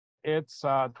It's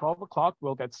 12 o'clock.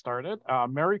 We'll get started.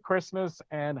 Merry Christmas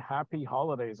and happy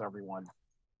holidays, everyone.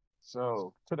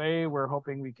 So today we're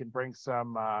hoping we can bring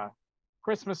some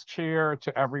Christmas cheer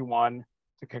to everyone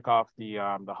to kick off the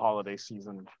holiday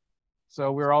season.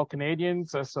 So we're all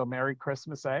Canadians, so Merry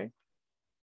Christmas, eh?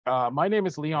 My name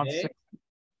is Leon Hey. Singh.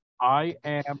 I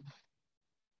am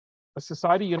a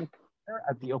society unit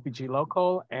at the OPG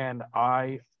local, and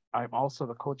I'm also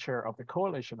the co-chair of the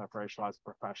Coalition of Racialized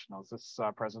Professionals. This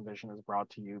presentation is brought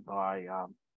to you by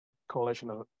Coalition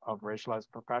of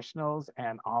Racialized Professionals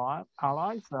and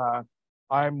allies.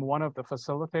 I'm one of the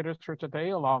facilitators for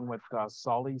today, along with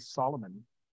Solly Solomon.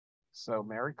 So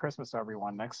Merry Christmas,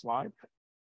 everyone. Next slide.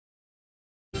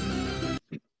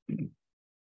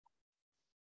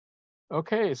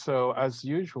 Okay, so as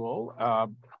usual,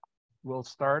 we'll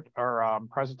start our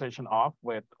presentation off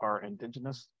with our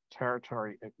Indigenous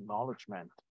Territory Acknowledgement.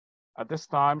 At this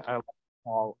time, I'll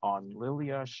call on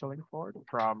Lilia Schillingford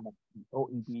from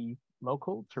OEB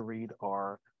Local to read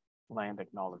our land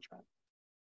acknowledgement.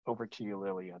 Over to you,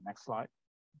 Lilia. Next slide.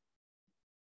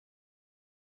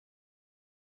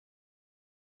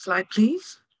 Slide,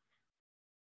 please.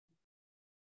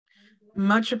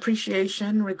 Much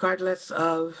appreciation, regardless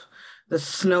of the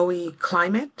snowy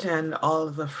climate and all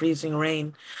of the freezing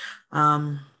rain.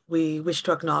 We wish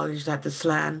to acknowledge that this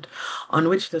land on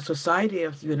which the Society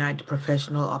of the United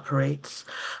Professional operates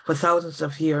for thousands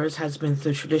of years has been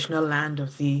the traditional land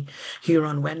of the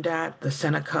Huron-Wendat, the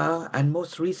Seneca, and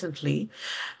most recently,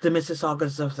 the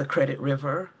Mississaugas of the Credit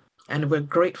River. And we're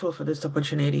grateful for this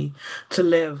opportunity to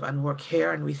live and work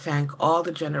here. And we thank all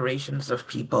the generations of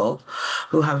people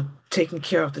who have taken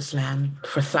care of this land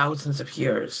for thousands of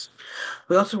years.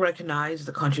 We also recognize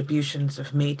the contributions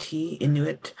of Métis,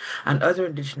 Inuit, and other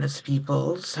Indigenous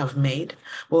peoples have made,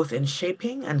 both in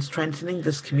shaping and strengthening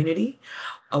this community,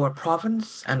 our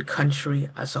province and country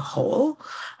as a whole.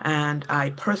 And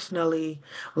I personally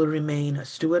will remain a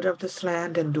steward of this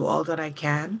land and do all that I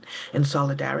can in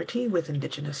solidarity with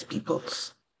Indigenous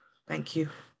peoples. Thank you.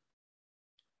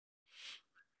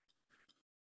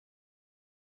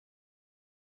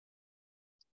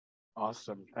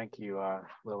 Awesome. Thank you,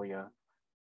 Lilia.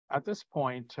 At this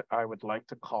point, I would like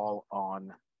to call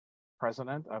on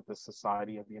President of the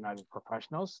Society of the United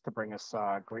Professionals to bring us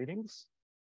greetings.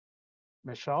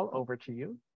 Michelle, over to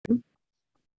you.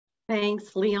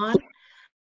 Thanks, Leon.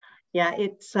 Yeah,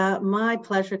 it's my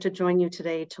pleasure to join you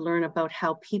today to learn about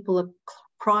how people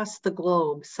across the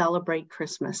globe celebrate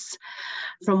Christmas,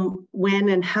 from when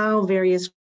and how various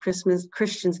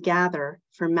Christians gather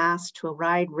for Mass to a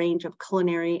wide range of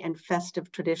culinary and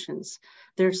festive traditions.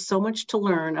 There's so much to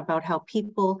learn about how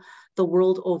people the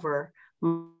world over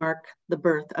mark the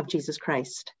birth of Jesus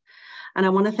Christ. And I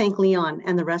want to thank Leon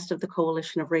and the rest of the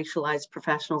Coalition of Racialized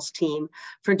Professionals team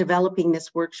for developing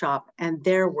this workshop and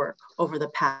their work over the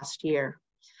past year.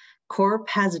 CORP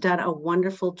has done a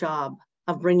wonderful job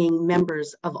of bringing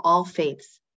members of all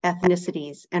faiths,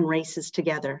 ethnicities, and races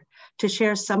together to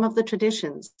share some of the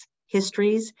traditions,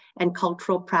 histories, and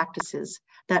cultural practices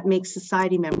that make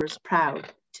society members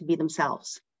proud to be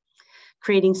themselves.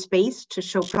 Creating space to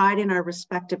show pride in our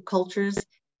respective cultures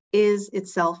is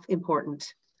itself important,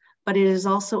 but it is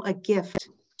also a gift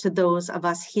to those of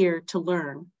us here to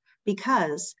learn,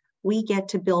 because we get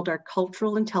to build our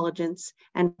cultural intelligence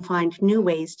and find new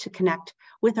ways to connect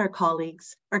with our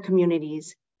colleagues, our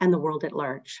communities, and the world at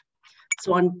large.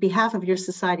 So on behalf of your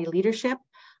society leadership,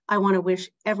 I want to wish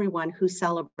everyone who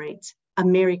celebrates a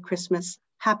Merry Christmas,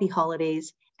 Happy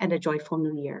Holidays, and a joyful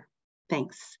New Year.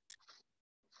 Thanks.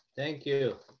 Thank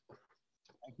you.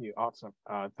 Thank you. Awesome.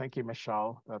 Thank you,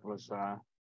 Michelle. That was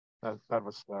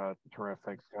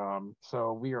terrific.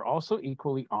 So we are also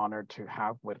equally honored to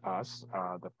have with us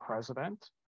the president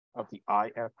of the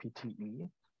IFPTE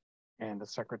and the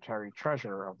secretary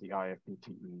treasurer of the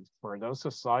IFPTE. For those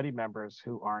society members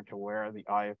who aren't aware, the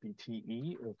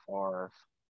IFPTE is our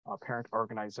parent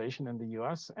organization in the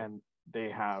US, and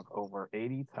they have over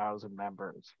 80,000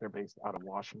 members. They're based out of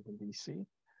Washington, DC.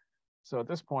 So at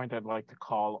this point, I'd like to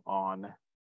call on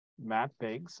Matt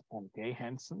Biggs and Gay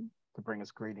Henson to bring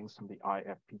us greetings from the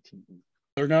IFPTE.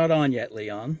 They're not on yet,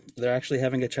 Leon. They're actually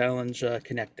having a challenge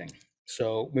connecting.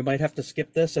 So we might have to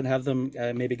skip this and have them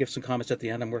maybe give some comments at the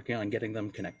end. I'm working on getting them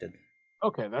connected.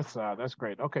 Okay, that's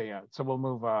great. Okay, yeah. So we'll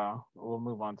move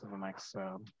on to the next.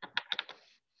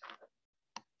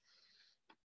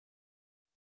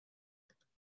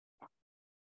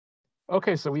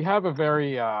 Okay, so we have a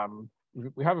very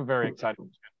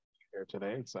exciting here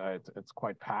today. It's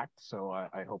quite packed. So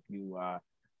I hope you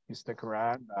stick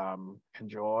around,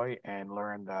 enjoy, and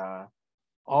learn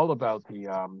all about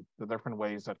the different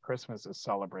ways that Christmas is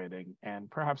celebrating and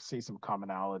perhaps see some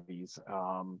commonalities.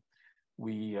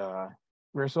 We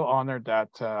we're so honored that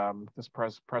this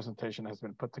presentation has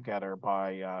been put together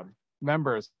by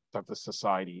members of the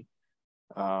society.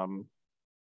 Um,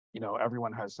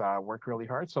 everyone has worked really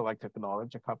hard, so I'd like to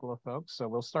acknowledge a couple of folks. So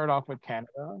we'll start off with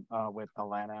Canada, with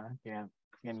Alanna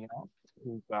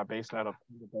who's based out of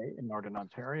Thunder Bay in Northern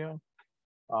Ontario.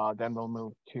 Then we'll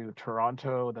move to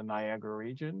Toronto, the Niagara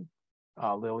region.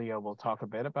 Lilia will talk a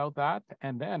bit about that.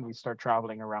 And then we start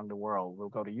traveling around the world. We'll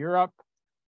go to Europe,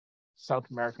 South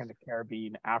America and the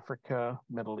Caribbean, Africa,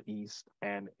 Middle East,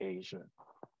 and Asia.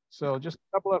 So just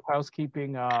a couple of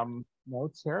housekeeping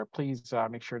notes here. Please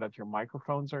make sure that your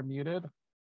microphones are muted.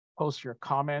 Post your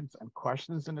comments and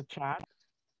questions in the chat.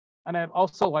 And I'd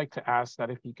also like to ask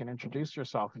that if you can introduce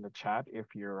yourself in the chat, if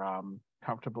you're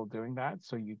comfortable doing that,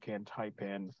 so you can type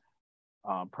in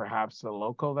perhaps the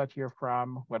local that you're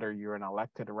from, whether you're an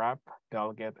elected rep,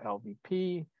 delegate,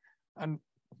 LVP, and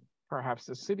perhaps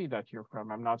the city that you're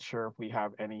from. I'm not sure if we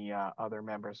have any other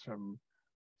members from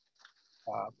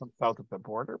south of the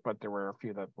border, but there were a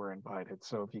few that were invited.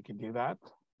 So if you can do that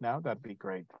now, that'd be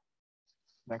great.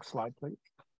 Next slide, please.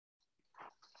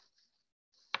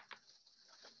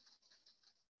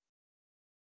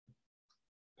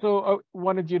 So I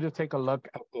wanted you to take a look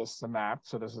at this map.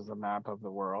 So this is a map of the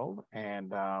world.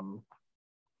 And,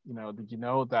 did you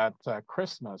know that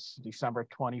Christmas, December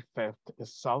 25th,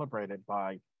 is celebrated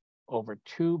by over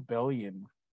 2 billion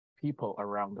people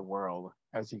around the world?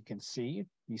 As you can see,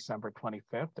 December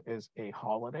 25th is a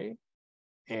holiday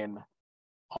in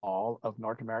all of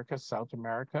North America, South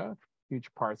America,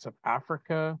 huge parts of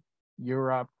Africa,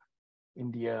 Europe,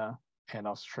 India, and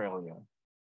Australia.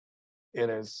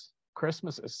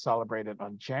 Christmas is celebrated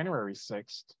on January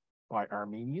 6th by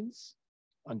Armenians,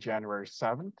 on January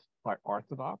 7th by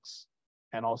Orthodox,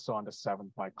 and also on the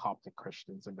 7th by Coptic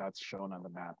Christians, and that's shown on the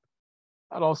map.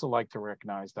 I'd also like to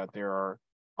recognize that there are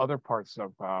other parts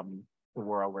of the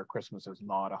world where Christmas is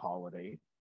not a holiday.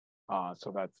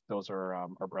 So those are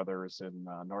our brothers in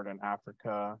Northern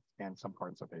Africa and some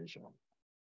parts of Asia.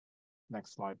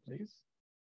 Next slide, please.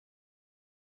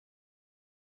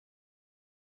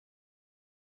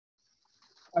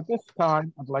 At this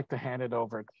time, I'd like to hand it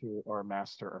over to our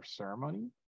Master of Ceremony.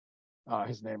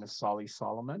 His name is Solly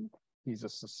Solomon. He's a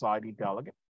society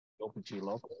delegate, OPG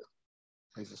local.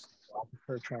 He's a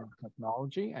officer trained in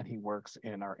technology, and he works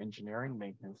in our engineering,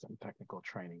 maintenance, and technical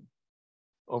training.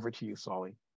 Over to you,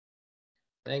 Solly.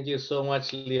 Thank you so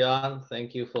much, Leon.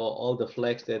 Thank you for all the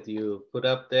flags that you put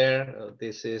up there.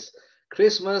 This is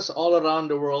Christmas all around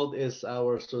the world is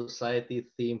our society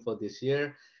theme for this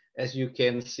year. As you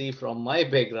can see from my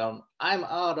background, I'm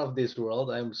out of this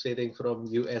world. I'm sitting from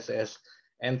USS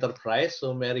Enterprise.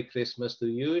 So Merry Christmas to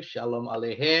you. Shalom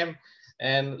Aleichem,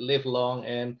 and live long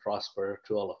and prosper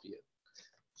to all of you.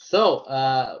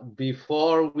 So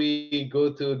before we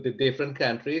go to the different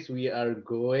countries, we are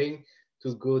going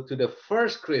to go to the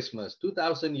first Christmas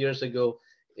 2,000 years ago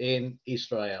in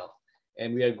Israel.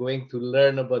 And we are going to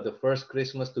learn about the first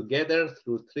Christmas together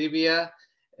through trivia.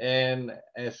 And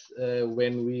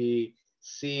when we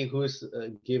see who's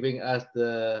giving us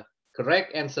the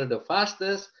correct answer the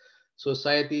fastest,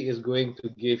 society is going to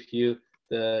give you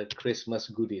the Christmas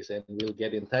goodies, and we'll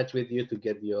get in touch with you to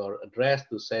get your address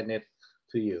to send it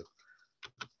to you.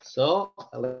 So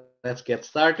let's get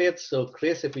started. So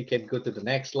Chris, if we can go to the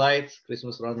next slide,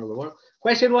 Christmas around the world.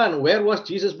 Question 1, where was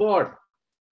Jesus born?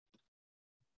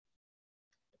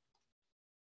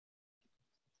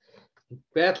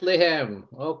 Bethlehem.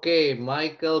 Okay,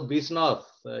 Michael Bisnoff,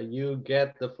 you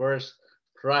get the first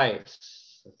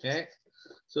prize. Okay,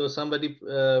 so somebody,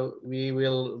 we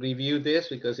will review this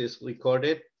because it's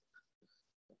recorded.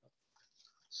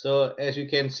 So as you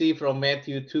can see from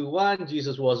Matthew 2:1,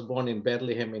 Jesus was born in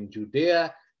Bethlehem in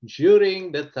Judea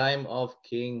during the time of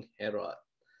King Herod.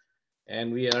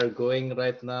 And we are going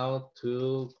right now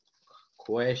to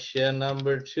question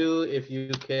number 2. If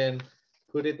you can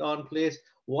put it on, please.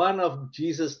 One of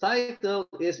Jesus' title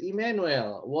is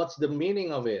Emmanuel. What's the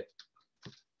meaning of it?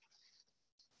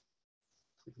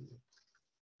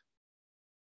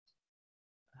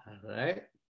 All right.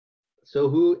 So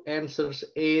who answers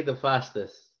A the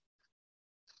fastest?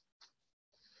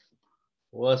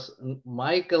 Was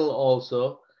Michael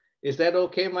also. Is that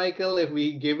okay, Michael, if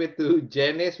we give it to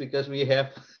Janice because we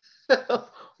have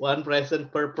one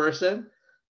present per person?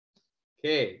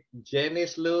 Okay,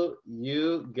 Janice Lu,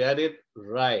 you got it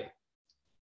right.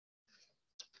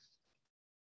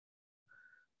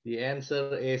 The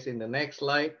answer is in the next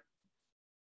slide.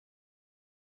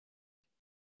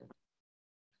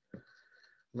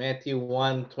 Matthew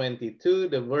 1:22,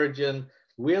 the virgin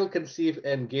will conceive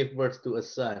and give birth to a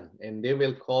son, and they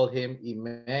will call him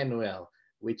Emmanuel,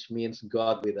 which means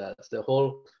God with us. The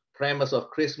whole premise of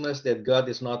Christmas, that God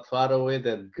is not far away,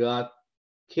 that God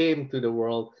came to the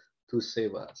world to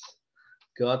save us.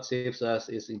 God saves us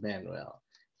is Emmanuel.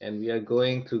 And we are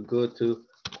going to go to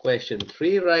question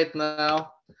 3 right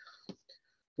now.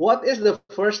 What is the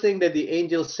first thing that the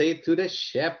angels say to the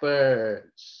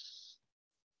shepherds?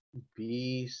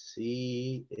 B,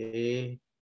 C, A.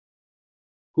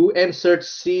 Who answered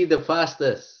C the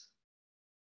fastest?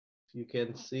 You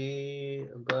can see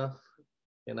above.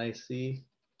 Can I see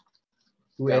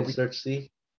who answered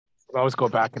C? We'll always go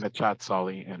back in the chat,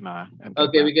 Solly, and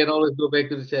okay, we can always go back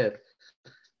to the chat.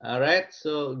 All right,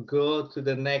 so go to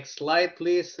the next slide,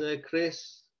 please,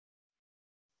 Chris.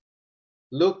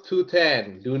 Luke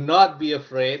 2:10. Do not be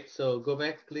afraid. So go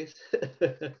back, please.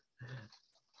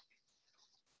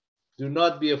 Do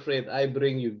not be afraid. I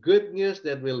bring you good news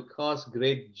that will cause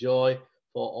great joy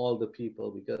for all the people,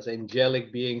 because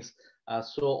angelic beings are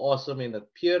so awesome in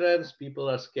appearance. People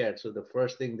are scared. So the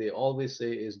first thing they always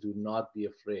say is do not be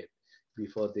afraid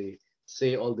before they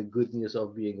say all the good news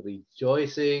of being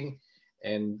rejoicing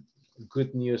and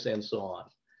good news and so on.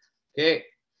 Okay.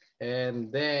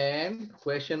 And then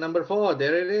question number 4.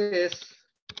 There it is.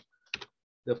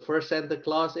 The first Santa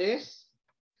Claus is?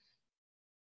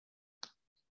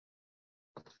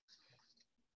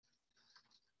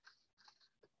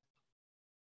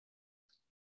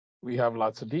 We have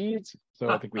lots of deeds, so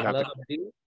I think we have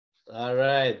to. All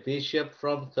right, Bishop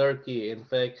from Turkey. In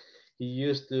fact, he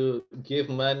used to give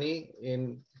money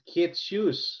in kids'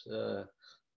 shoes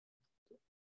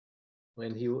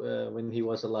when he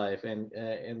was alive, and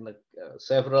in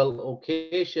several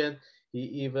occasions he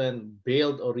even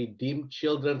bailed or redeemed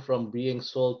children from being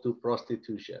sold to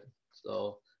prostitution.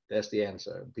 So that's the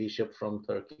answer, Bishop from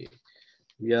Turkey.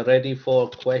 We are ready for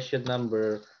question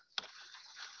number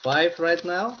 5 right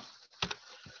now.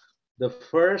 The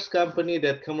first company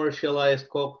that commercialized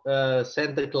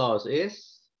Santa Claus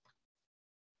is?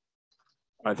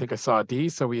 I think I saw D,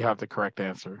 so we have the correct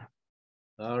answer.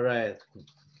 All right.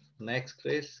 Next,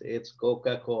 Chris, it's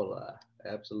Coca-Cola.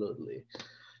 Absolutely.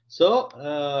 So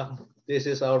this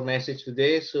is our message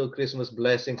today. So Christmas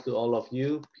blessings to all of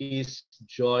you. Peace,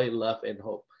 joy, love, and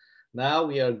hope. Now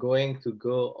we are going to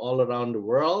go all around the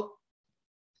world.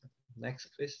 Next,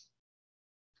 Chris.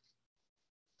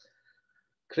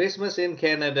 Christmas in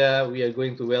Canada, we are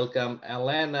going to welcome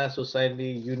Alanna,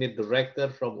 Society Unit Director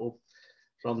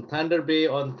from Thunder Bay,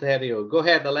 Ontario. Go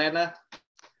ahead, Alanna.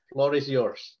 Floor is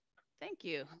yours. Thank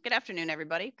you. Good afternoon,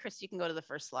 everybody. Chris, you can go to the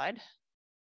first slide.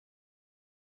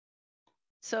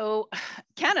 So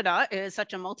Canada is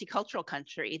such a multicultural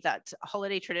country that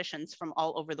holiday traditions from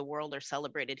all over the world are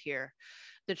celebrated here.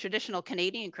 The traditional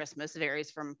Canadian Christmas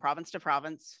varies from province to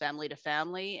province, family to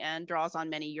family, and draws on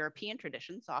many European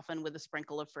traditions, often with a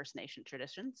sprinkle of First Nation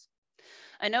traditions.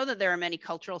 I know that there are many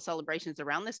cultural celebrations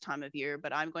around this time of year,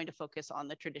 but I'm going to focus on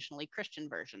the traditionally Christian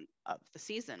version of the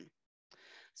season.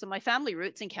 So my family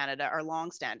roots in Canada are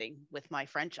long-standing, with my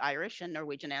French, Irish, and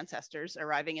Norwegian ancestors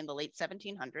arriving in the late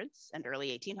 1700s and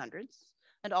early 1800s,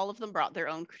 and all of them brought their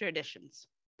own traditions.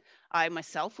 I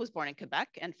myself was born in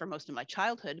Quebec, and for most of my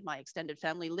childhood, my extended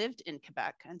family lived in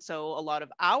Quebec, and so a lot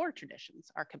of our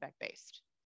traditions are Quebec-based.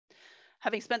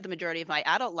 Having spent the majority of my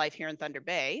adult life here in Thunder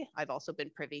Bay, I've also been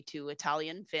privy to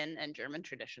Italian, Finn, and German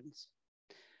traditions.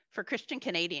 For Christian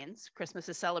Canadians, Christmas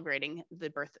is celebrating the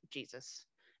birth of Jesus,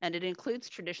 and it includes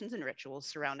traditions and rituals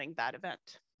surrounding that event.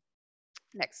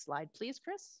 Next slide, please,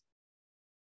 Chris.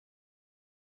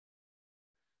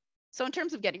 So in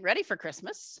terms of getting ready for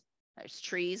Christmas, there's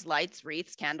trees, lights,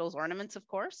 wreaths, candles, ornaments, of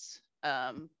course.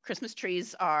 Christmas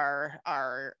trees are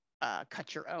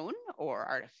cut your own or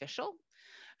artificial.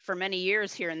 For many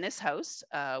years here in this house,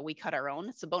 we cut our own.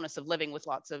 It's a bonus of living with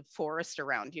lots of forest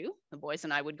around you. The boys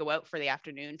and I would go out for the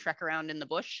afternoon, trek around in the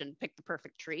bush and pick the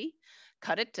perfect tree,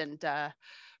 cut it, and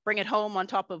bring it home on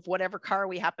top of whatever car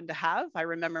we happened to have. I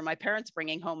remember my parents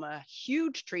bringing home a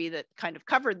huge tree that kind of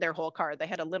covered their whole car. They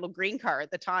had a little green car at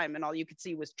the time, and all you could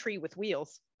see was tree with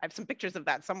wheels. I have some pictures of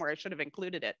that somewhere. I should have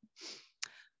included it.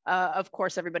 Of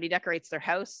course, everybody decorates their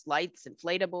house, lights,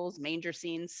 inflatables, manger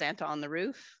scenes, Santa on the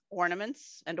roof,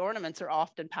 ornaments, and ornaments are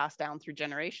often passed down through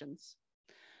generations.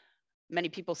 Many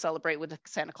people celebrate with a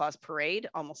Santa Claus parade.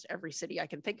 Almost every city I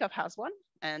can think of has one,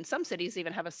 and some cities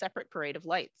even have a separate parade of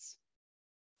lights.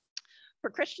 For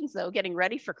Christians, though, getting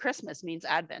ready for Christmas means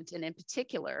Advent, and in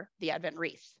particular, the Advent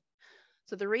wreath.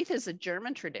 So the wreath is a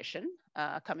German tradition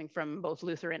coming from both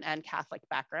Lutheran and Catholic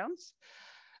backgrounds.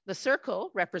 The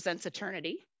circle represents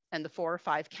eternity, and the 4 or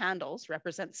 5 candles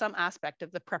represent some aspect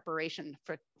of the preparation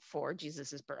for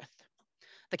Jesus's birth.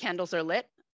 The candles are lit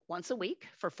once a week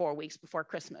for 4 weeks before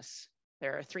Christmas.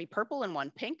 There are 3 purple and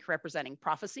 1 pink representing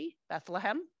prophecy,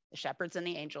 Bethlehem, the shepherds, and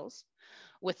the angels,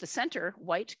 with the center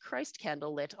white Christ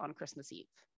candle lit on Christmas Eve.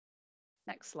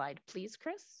 Next slide, please,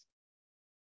 Chris.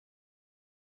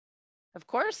 Of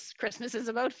course, Christmas is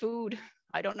about food.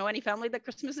 I don't know any family that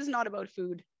Christmas is not about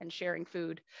food and sharing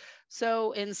food.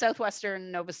 So in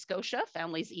southwestern Nova Scotia,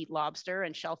 families eat lobster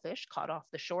and shellfish caught off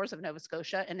the shores of Nova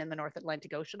Scotia and in the North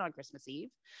Atlantic Ocean on Christmas Eve.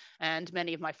 And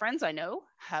many of my friends I know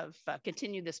have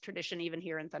continued this tradition even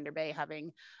here in Thunder Bay,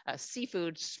 having a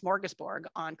seafood smorgasbord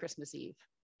on Christmas Eve.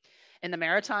 In the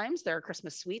Maritimes, there are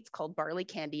Christmas sweets called barley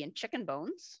candy and chicken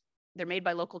bones. They're made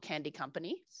by local candy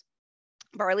companies.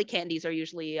 Barley candies are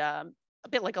usually a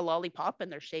bit like a lollipop,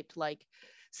 and they're shaped like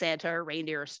Santa or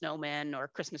reindeer or snowmen or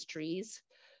Christmas trees.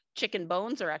 Chicken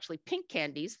bones are actually pink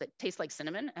candies that taste like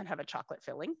cinnamon and have a chocolate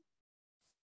filling.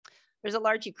 There's a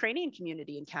large Ukrainian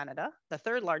community in Canada, the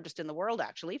 3rd largest in the world,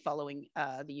 actually, following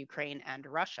the Ukraine and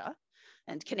Russia.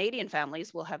 And Canadian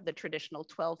families will have the traditional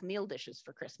 12 meal dishes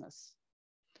for Christmas.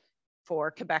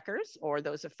 For Quebecers, or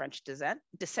those of French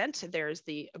descent, there's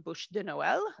the bûche de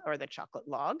Noël, or the chocolate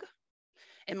log.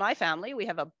 In my family, we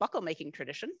have a buckle making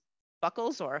tradition.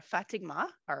 Buckles, or fatigma,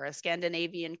 are a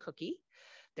Scandinavian cookie.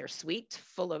 They're sweet,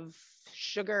 full of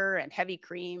sugar and heavy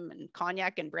cream and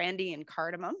cognac and brandy and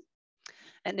cardamom.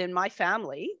 And in my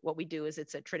family, what we do is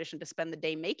it's a tradition to spend the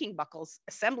day making buckles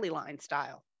assembly line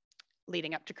style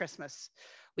leading up to Christmas.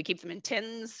 We keep them in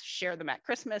tins, share them at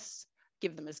Christmas,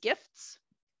 give them as gifts.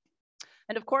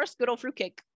 And of course, good old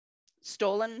fruitcake.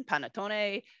 Stollen,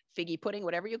 panettone, figgy pudding,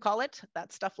 whatever you call it,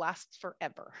 that stuff lasts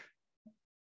forever.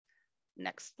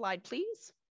 Next slide,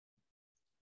 please.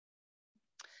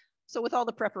 So with all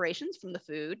the preparations, from the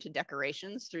food to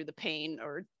decorations through the pain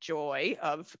or joy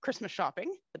of Christmas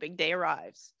shopping, the big day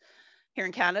arrives. Here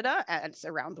in Canada and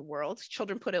around the world,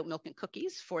 children put out milk and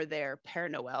cookies for their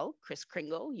Père Noël, Kris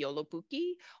Kringle,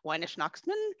 Joulupukki,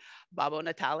 Weihnachtsnachtmann, Babo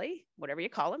Natale, whatever you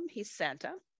call him, he's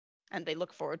Santa, and they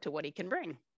look forward to what he can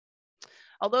bring.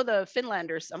 Although the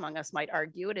Finlanders among us might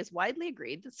argue, it is widely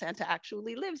agreed that Santa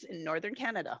actually lives in northern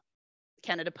Canada.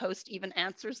 Canada Post even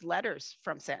answers letters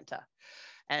from Santa,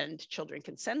 and children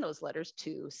can send those letters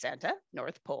to Santa,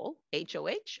 North Pole,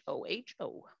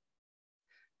 HOHOHO.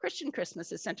 Christian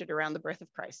Christmas is centered around the birth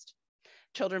of Christ.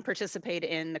 Children participate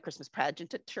in the Christmas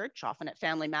pageant at church, often at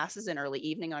family masses in early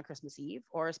evening on Christmas Eve,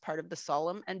 or as part of the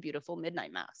solemn and beautiful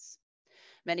midnight mass.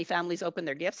 Many families open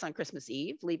their gifts on Christmas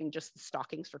Eve, leaving just the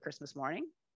stockings for Christmas morning,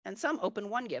 and some open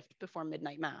one gift before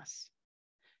midnight mass.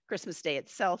 Christmas Day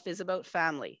itself is about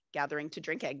family, gathering to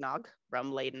drink eggnog,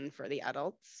 rum-laden for the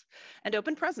adults, and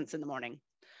open presents in the morning,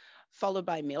 followed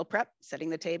by meal prep,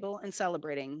 setting the table, and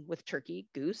celebrating with turkey,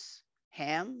 goose,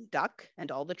 ham, duck,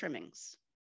 and all the trimmings.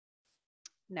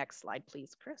 Next slide,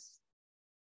 please, Chris.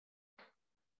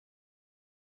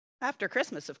 After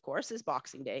Christmas, of course, is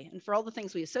Boxing Day. And for all the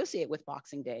things we associate with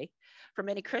Boxing Day, for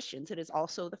many Christians, it is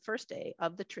also the first day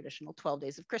of the traditional 12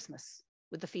 days of Christmas,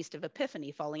 with the Feast of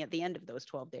Epiphany falling at the end of those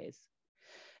 12 days.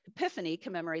 Epiphany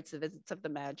commemorates the visits of the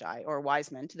Magi, or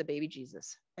wise men, to the baby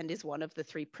Jesus, and is one of the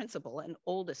 3 principal and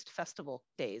oldest festival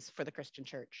days for the Christian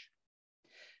church.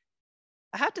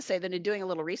 I have to say that in doing a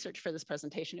little research for this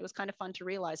presentation, it was kind of fun to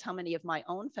realize how many of my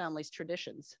own family's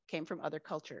traditions came from other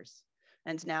cultures.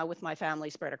 And now with my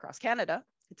family spread across Canada,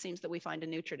 it seems that we find a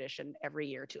new tradition every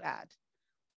year to add.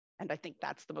 And I think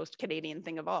that's the most Canadian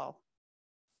thing of all.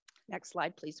 Next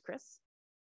slide, please, Chris.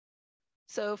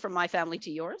 So from my family to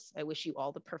yours, I wish you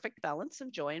all the perfect balance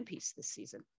of joy and peace this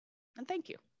season. And thank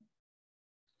you.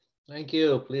 Thank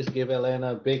you. Please give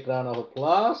Alanna a big round of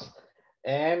applause.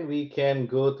 And we can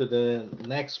go to the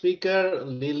next speaker,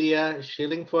 Lilia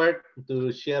Shillingford,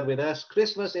 to share with us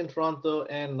Christmas in Toronto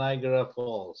and Niagara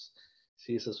Falls.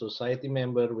 She's a society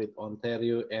member with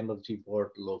Ontario Energy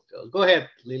Board Local. Go ahead,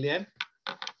 Lillian.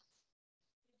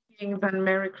 And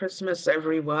Merry Christmas,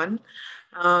 everyone.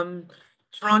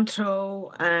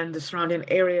 Toronto and the surrounding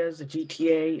areas, the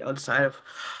GTA outside of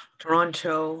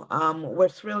Toronto, we're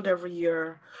thrilled every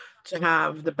year to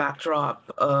have the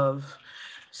backdrop of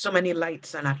so many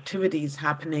lights and activities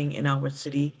happening in our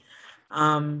city,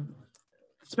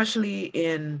 especially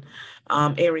in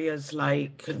areas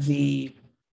like the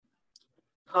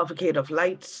Cavalcade of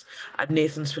Lights at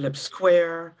Nathan's Phillips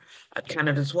Square, at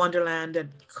Canada's Wonderland,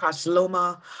 at Casa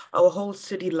Loma. Our whole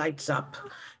city lights up,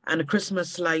 and the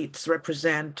Christmas lights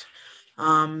represent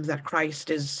that Christ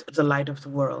is the light of the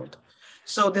world.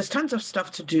 So there's tons of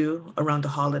stuff to do around the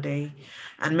holiday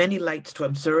and many lights to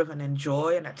observe and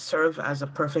enjoy, and that serve as a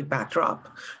perfect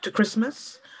backdrop to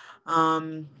Christmas.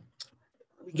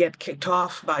 We get kicked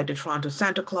off by the Toronto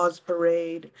Santa Claus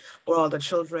Parade, where all the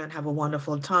children have a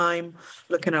wonderful time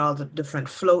looking at all the different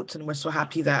floats. And we're so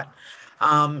happy that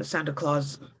Santa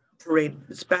Claus Parade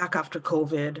is back after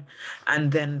COVID.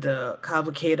 And then the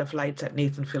Cavalcade of Lights at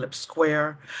Nathan Phillips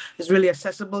Square is really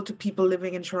accessible to people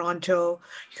living in Toronto.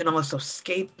 You can also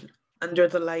skate under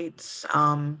the lights,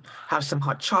 have some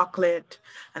hot chocolate.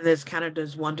 And there's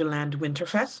Canada's Wonderland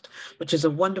Winterfest, which is a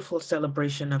wonderful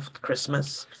celebration of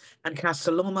Christmas. And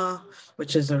Castelloma,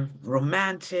 which is a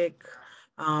romantic,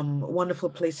 wonderful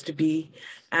place to be.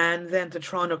 And then the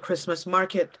Toronto Christmas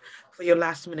Market for your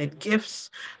last minute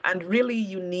gifts and really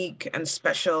unique and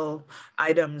special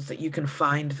items that you can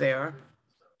find there.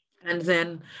 And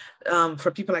then for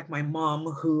people like my mom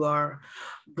who are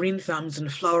green thumbs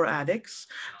and flower addicts,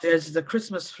 there's the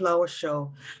Christmas flower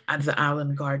show at the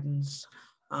Allen Gardens.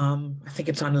 I think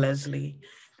it's on Leslie.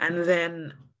 And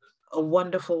then a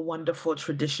wonderful, wonderful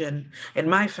tradition in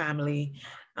my family,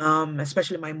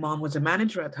 especially my mom was a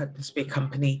manager at Hudson's Bay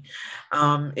Company,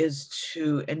 is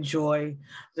to enjoy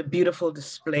the beautiful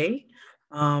display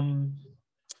and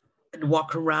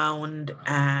walk around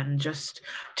and just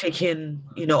take in,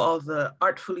 all the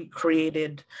artfully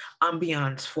created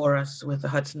ambiance for us with the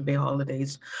Hudson Bay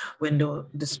Holidays window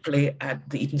display at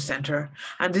the Eaton Center.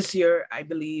 And this year, I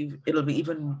believe it'll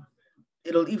even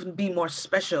be more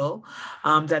special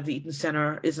that the Eaton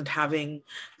Center isn't having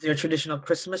their traditional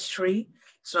Christmas tree.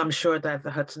 So I'm sure that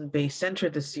the Hudson Bay Center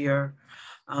this year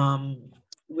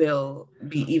will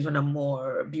be even a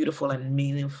more beautiful and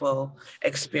meaningful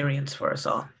experience for us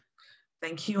all.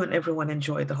 Thank you, and everyone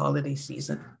enjoy the holiday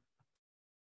season.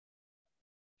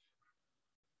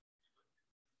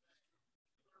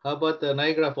 How about the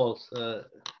Niagara Falls,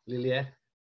 Lilia?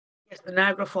 Yes, the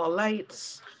Niagara Falls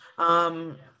lights.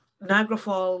 Niagara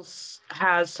Falls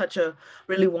has such a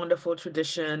really wonderful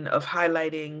tradition of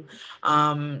highlighting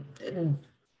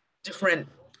different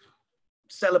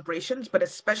celebrations, but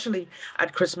especially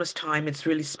at Christmas time, it's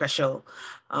really special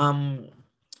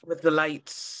with the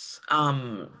lights,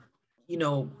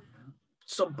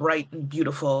 so bright and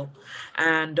beautiful.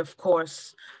 And of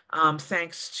course,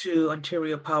 thanks to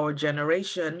Ontario Power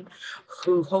Generation,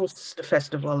 who hosts the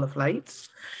Festival of Lights.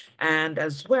 And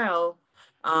as well,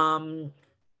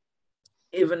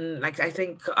 even like I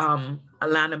think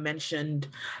Alanna mentioned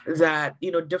that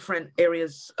different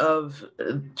areas of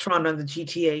Toronto and the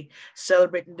GTA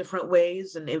celebrate in different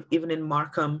ways, and even in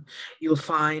Markham, you'll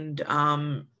find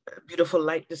a beautiful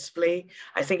light display.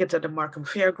 I think it's at the Markham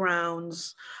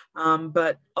Fairgrounds,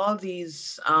 but all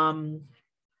these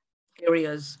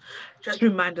areas just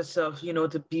remind us of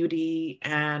the beauty,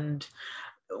 and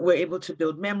we're able to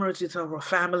build memories with our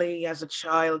family. As a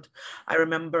child, I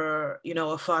remember,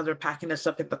 a father packing us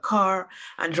up in the car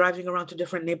and driving around to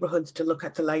different neighborhoods to look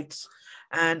at the lights.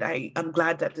 And I'm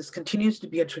glad that this continues to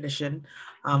be a tradition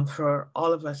for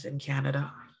all of us in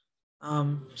Canada.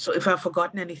 So if I've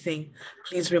forgotten anything,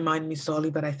 please remind me, Solly,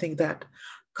 but I think that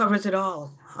covers it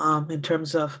all in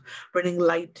terms of bringing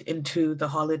light into the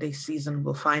holiday season.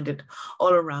 We'll find it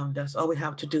all around us. All we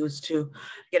have to do is to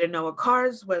get in our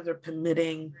cars, weather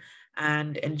permitting,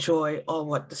 and enjoy all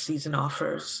what the season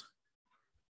offers.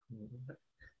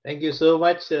 Thank you so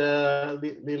much,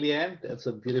 Lilianne. That's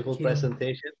a beautiful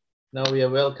presentation. Now we are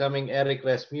welcoming Erik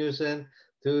Rasmussen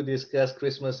to discuss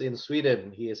Christmas in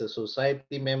Sweden. He is a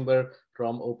society member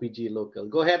from OPG Local.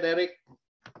 Go ahead, Erik.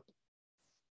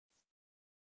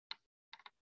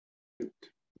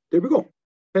 There we go.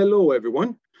 Hello,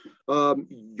 everyone.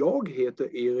 Jag heter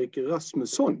Erik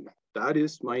Rasmussen. That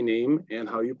is my name and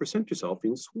how you present yourself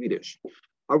in Swedish.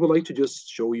 I would like to just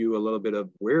show you a little bit of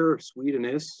where Sweden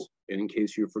is, in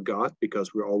case you forgot,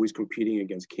 because we're always competing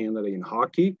against Canada in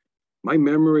hockey. My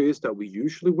memory is that we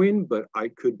usually win, but I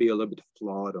could be a little bit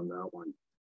flawed on that one.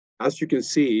 As you can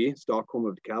see, Stockholm,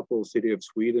 the capital city of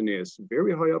Sweden, is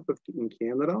very high up in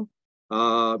Canada.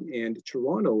 And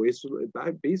Toronto is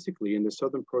basically in the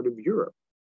southern part of Europe.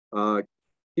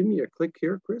 Give me a click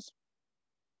here, Chris.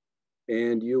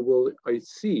 And I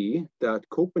see that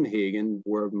Copenhagen,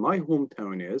 where my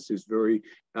hometown is very,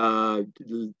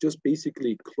 just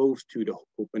basically close to the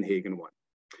Copenhagen one.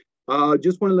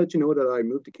 Just want to let you know that I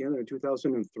moved to Canada in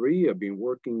 2003. I've been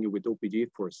working with OPG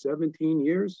for 17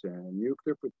 years and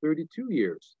nuclear for 32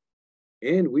 years.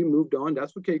 And we moved on.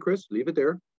 That's okay, Chris, leave it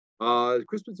there.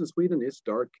 Christmas in Sweden is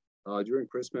dark during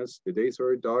Christmas. The days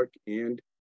are dark and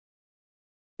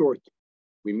short.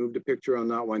 We moved a picture on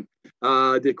that one.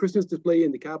 The Christmas display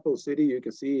in the capital city, you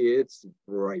can see it's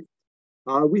bright.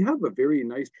 We have a very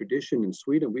nice tradition in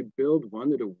Sweden. We build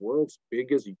one of the world's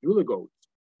biggest julegoats,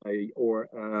 or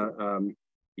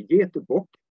Getebock.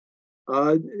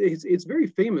 It's very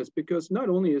famous because not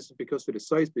only is it because of the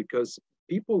size, because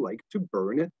people like to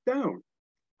burn it down.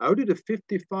 Out of the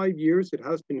 55 years it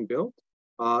has been built,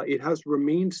 it has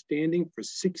remained standing for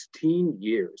 16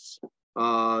 years.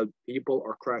 People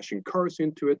are crashing cars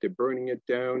into it, they're burning it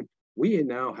down. We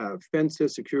now have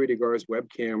fences, security guards, web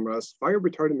cameras, fire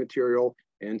retardant material,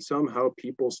 and somehow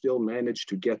people still manage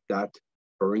to get that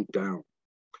burned down.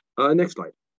 Next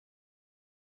slide.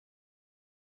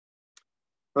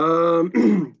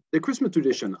 The Christmas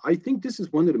tradition. I think this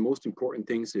is one of the most important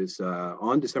things is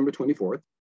on December 24th,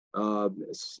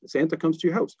 Santa comes to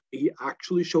your house. He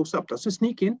actually shows up, doesn't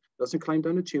sneak in, doesn't climb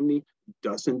down the chimney,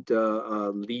 doesn't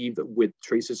leave with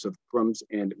traces of crumbs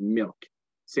and milk.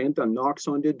 Santa knocks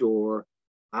on the door,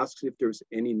 asks if there's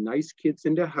any nice kids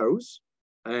in the house,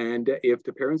 and if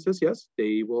the parent says yes,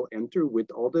 they will enter with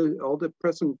all the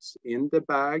presents in the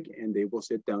bag, and they will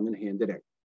sit down and hand it out.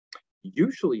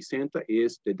 Usually Santa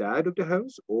is the dad of the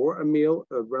house or a male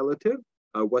relative.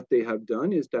 What they have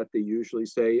done is that they usually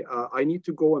say, I need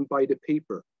to go and buy the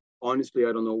paper. Honestly,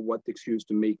 I don't know what excuse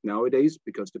to make nowadays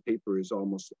because the paper is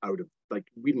almost out of, like,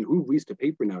 who reads the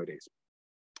paper nowadays?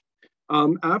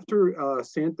 After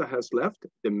Santa has left,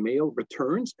 the male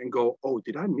returns and go, oh,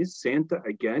 did I miss Santa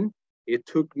again? It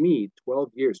took me 12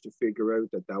 years to figure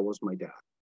out that that was my dad.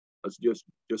 That's just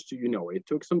so you know, it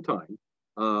took some time.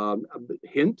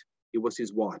 Hint, it was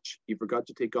his watch. He forgot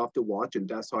to take off the watch, and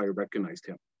that's how I recognized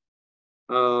him.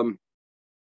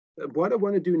 What I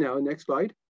want to do now, next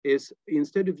slide, is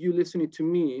instead of you listening to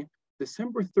me,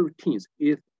 December 13th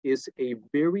is a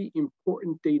very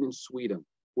important date in Sweden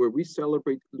where we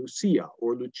celebrate Lucia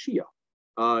or Lucia.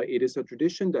 It is a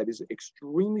tradition that is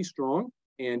extremely strong,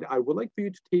 and I would like for you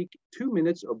to take 2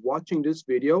 minutes of watching this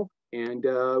video, and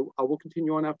I will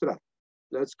continue on after that.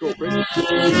 Let's go, Chris.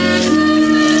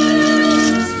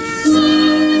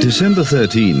 December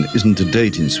 13 isn't a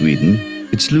date in Sweden,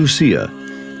 it's Lucia.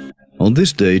 On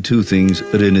this day, two things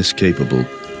are inescapable.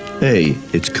 A,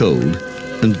 it's cold,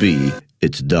 and B,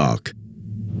 it's dark.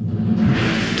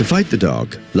 To fight the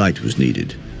dark, light was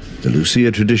needed. The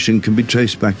Lucia tradition can be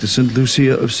traced back to St.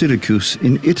 Lucia of Syracuse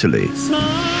in Italy.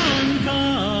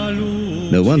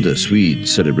 No wonder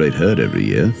Swedes celebrate her every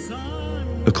year.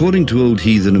 According to old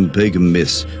heathen and pagan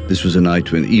myths, this was a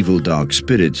night when evil dark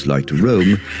spirits liked to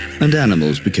roam and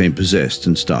animals became possessed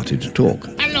and started to talk.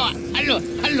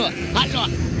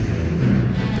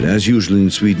 But as usual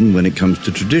in Sweden, when it comes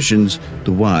to traditions,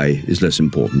 the why is less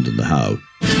important than the how.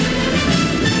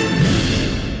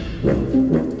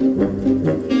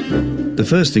 The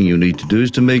first thing you need to do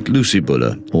is to make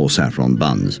lucibulle, or saffron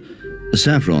buns.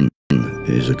 Saffron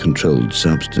is a controlled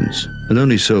substance and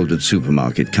only sold at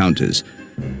supermarket counters.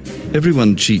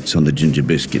 Everyone cheats on the ginger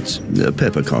biscuits,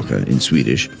 pepparkaka in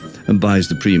Swedish, and buys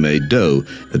the pre-made dough.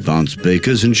 Advanced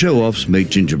bakers and show-offs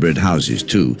make gingerbread houses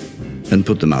too, and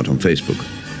put them out on Facebook.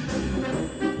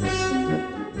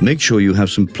 Make sure you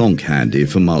have some plonk handy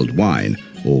for mulled wine,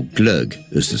 or glögg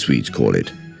as the Swedes call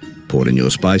it. Pour in your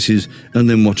spices and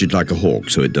then watch it like a hawk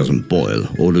so it doesn't boil,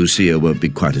 or Lucia won't be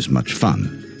quite as much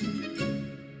fun.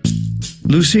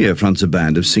 Lucia fronts a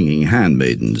band of singing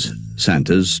handmaidens,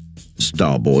 Santas,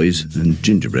 star boys and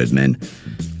gingerbread men.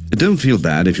 Don't feel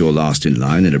bad if you're last in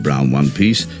line in a brown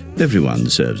one-piece. Everyone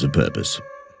serves a purpose.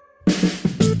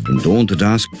 From dawn to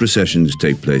dusk, processions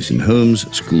take place in homes,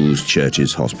 schools,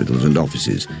 churches, hospitals and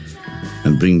offices,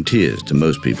 and bring tears to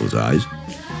most people's eyes.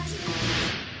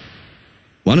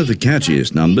 One of the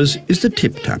catchiest numbers is the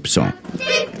tip-tap song.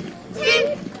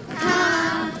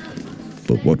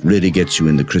 But what really gets you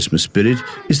in the Christmas spirit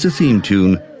is the theme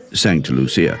tune, Sancta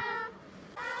Lucia.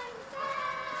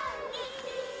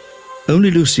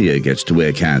 Only Lucia gets to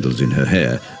wear candles in her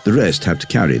hair, the rest have to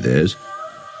carry theirs.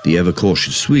 The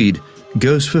ever-cautious Swede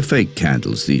goes for fake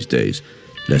candles these days.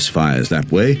 Less fires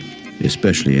that way,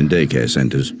 especially in daycare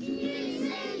centres.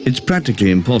 It's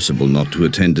practically impossible not to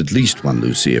attend at least one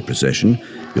Lucia procession.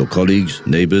 Your colleagues,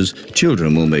 neighbours,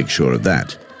 children will make sure of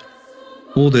that.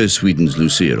 Or there's Sweden's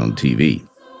Lucia on TV.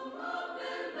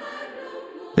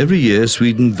 Every year,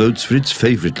 Sweden votes for its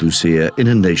favourite Lucia in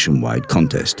a nationwide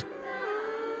contest.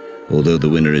 Although the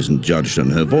winner isn't judged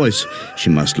on her voice, she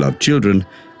must love children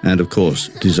and, of course,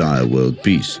 desire world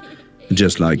peace,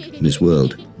 just like Miss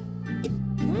World.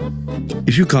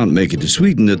 If you can't make it to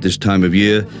Sweden at this time of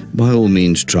year, by all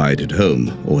means try it at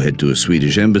home, or head to a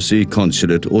Swedish embassy,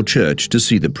 consulate or church to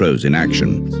see the pros in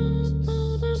action.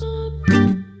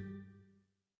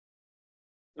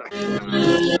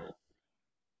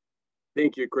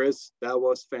 Thank you, Chris. That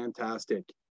was fantastic.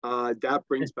 That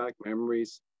brings back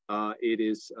memories. It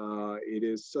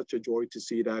is such a joy to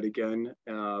see that again,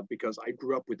 because I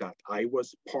grew up with that. I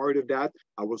was part of that.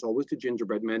 I was always the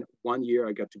gingerbread man. One year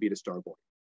I got to be the star boy.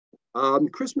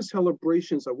 Christmas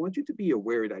celebrations, I want you to be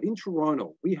aware that in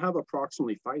Toronto, we have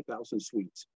approximately 5,000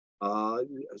 Swedes,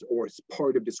 or as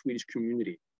part of the Swedish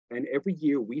community. And every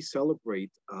year we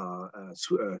celebrate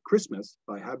Christmas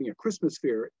by having a Christmas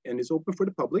fair, and it's open for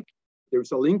the public.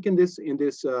 There's a link in this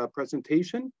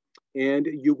presentation, and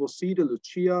you will see the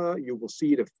Lucia, you will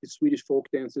see the Swedish folk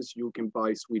dances, you can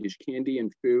buy Swedish candy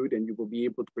and food, and you will be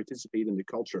able to participate in the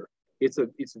culture. It's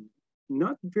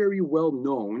not very well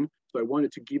known, so I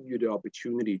wanted to give you the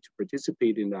opportunity to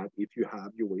participate in that if you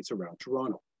have your ways around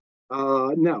Toronto.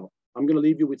 Now, I'm going to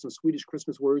leave you with some Swedish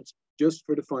Christmas words just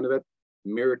for the fun of it.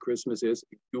 Merry Christmas is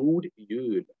God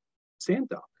Jul,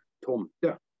 Santa,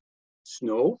 Tomte,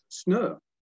 Snow, Snö,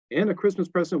 and a Christmas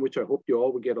present, which I hope you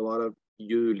all will get a lot of,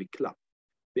 julklapp.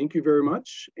 Thank you very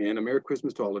much, and a Merry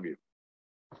Christmas to all of you.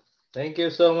 Thank you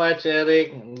so much,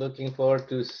 Erik. I'm looking forward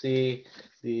to see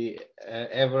the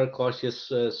ever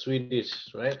cautious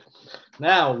Swedish, right?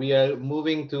 Now we are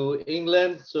moving to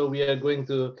England, so we are going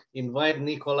to invite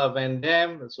Nicola Van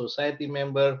Dam, a society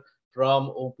member from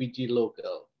OPG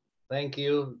Local. Thank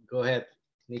you. Go ahead,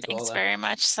 Nicola. Thanks very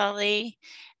much, Sully.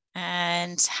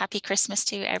 And happy Christmas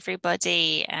to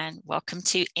everybody and welcome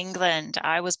to England.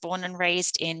 I was born and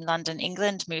raised in London,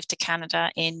 England, moved to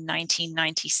Canada in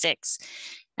 1996.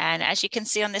 And as you can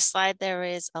see on this slide, there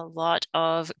is a lot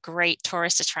of great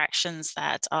tourist attractions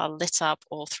that are lit up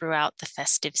all throughout the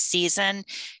festive season.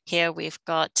 Here we've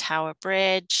got Tower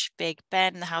Bridge, Big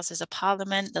Ben, the Houses of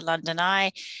Parliament, the London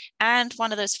Eye, and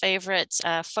one of those favorite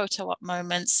photo op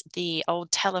moments, the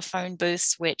old telephone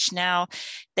booths, which now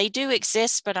they do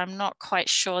exist, but I'm not quite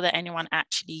sure that anyone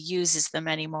actually uses them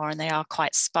anymore, and they are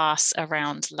quite sparse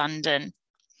around London.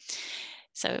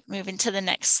 So moving to the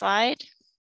next slide.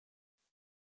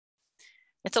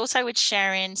 I thought I would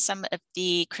share in some of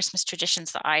the Christmas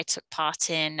traditions that I took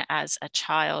part in as a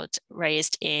child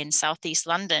raised in Southeast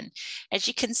London. As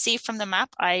you can see from the map,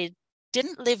 I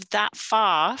didn't live that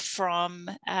far from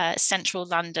central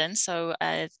London. So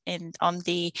on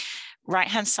the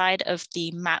right-hand side of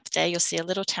the map there, you'll see a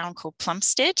little town called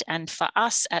Plumstead. And for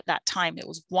us at that time, it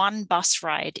was one bus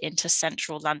ride into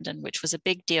central London, which was a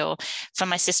big deal for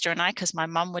my sister and I, because my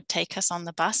mum would take us on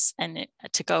the bus and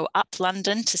to go up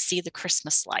London to see the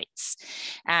Christmas lights.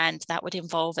 And that would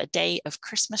involve a day of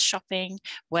Christmas shopping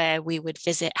where we would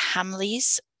visit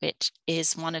Hamleys, which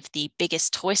is one of the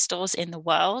biggest toy stores in the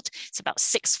world. It's about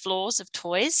 6 floors of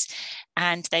toys,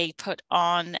 and they put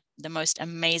on the most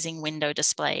amazing window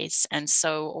displays. And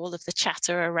so all of the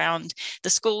chatter around the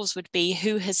schools would be,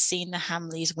 who has seen the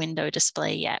Hamleys window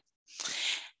display yet?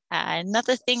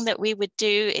 Another thing that we would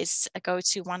do is go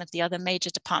to one of the other major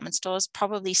department stores,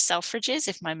 probably Selfridges,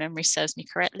 if my memory serves me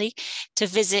correctly, to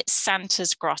visit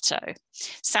Santa's Grotto.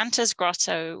 Santa's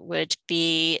Grotto would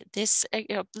be this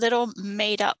little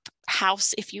made-up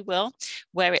house, if you will,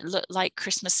 where it looked like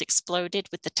Christmas exploded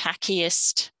with the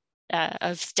tackiest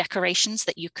of decorations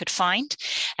that you could find,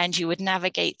 and you would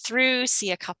navigate through,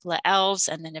 see a couple of elves,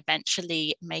 and then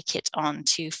eventually make it on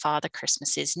to Father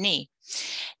Christmas's knee.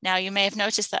 Now, you may have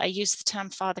noticed that I use the term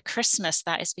Father Christmas.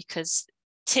 That is because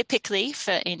typically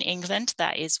in England,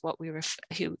 that is what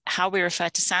how we refer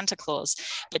to Santa Claus.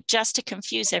 But just to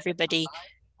confuse everybody,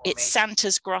 it's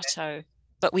Santa's Grotto,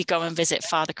 but we go and visit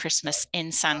Father Christmas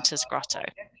in Santa's Grotto.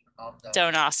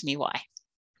 Don't ask me why.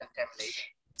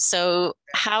 So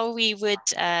how we would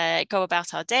go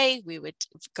about our day, we would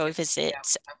go visit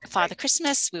Father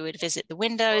Christmas, we would visit the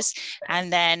windows,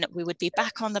 and then we would be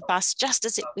back on the bus just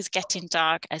as it was getting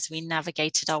dark as we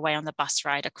navigated our way on the bus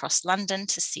ride across London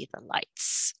to see the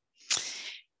lights.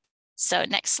 So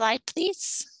next slide,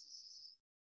 please.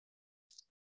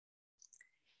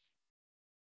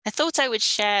 I thought I would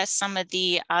share some of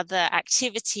the other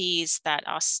activities that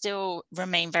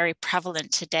remain very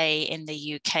prevalent today in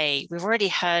the UK. We've already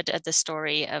heard of the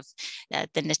story of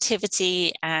the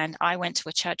Nativity, and I went to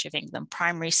a Church of England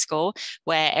primary school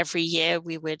where every year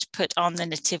we would put on the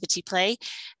Nativity play.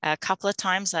 A couple of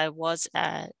times I was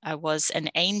an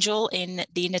angel in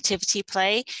the Nativity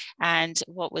play, and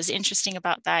what was interesting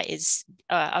about that is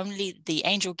only the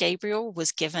angel Gabriel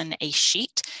was given a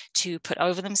sheet to put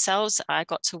over themselves. I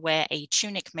got to wear a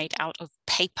tunic made out of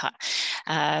paper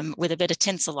with a bit of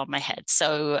tinsel on my head.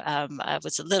 So I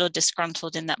was a little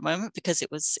disgruntled in that moment because it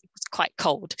was quite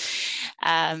cold.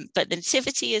 But the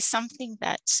Nativity is something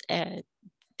that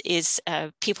is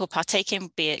people partake in,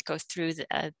 be it go through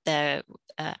the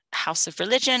house of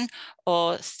religion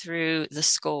or through the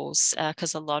schools,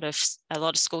 because a lot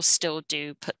of schools still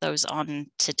do put those on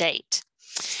to date.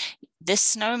 The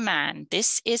Snowman,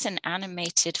 this is an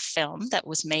animated film that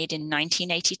was made in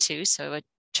 1982, so a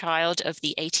child of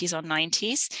the 80s or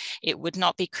 90s. It would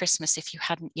not be Christmas if you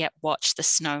hadn't yet watched The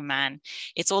Snowman.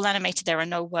 It's all animated. There are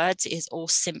no words. It is all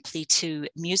simply to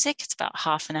music. It's about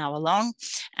half an hour long.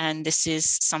 And this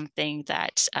is something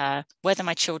that, whether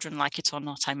my children like it or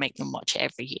not, I make them watch it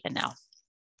every year now.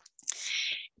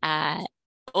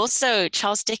 Also,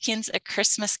 Charles Dickens' A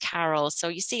Christmas Carol. So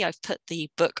you see, I've put the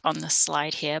book on the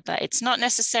slide here, but it's not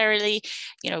necessarily,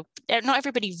 not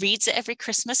everybody reads it every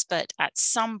Christmas, but at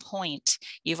some point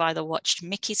you've either watched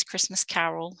Mickey's Christmas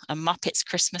Carol, a Muppet's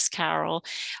Christmas Carol,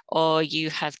 or you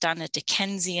have done a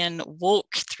Dickensian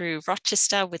walk through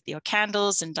Rochester with your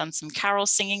candles and done some carol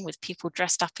singing with people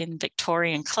dressed up in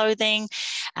Victorian clothing.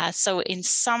 So in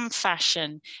some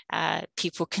fashion,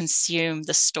 people consume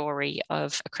the story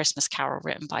of A Christmas Carol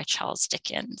written by Charles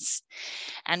Dickens.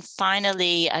 And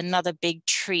finally, another big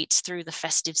treat through the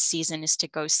festive season is to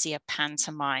go see a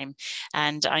pantomime.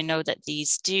 And I know that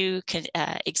these do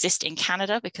exist in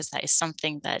Canada, because that is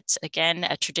something that, again,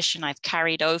 a tradition I've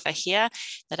carried over here,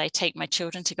 that I take my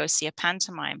children to go see a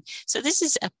pantomime. So this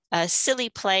is a silly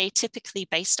play typically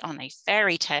based on a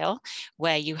fairy tale,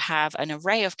 where you have an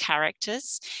array of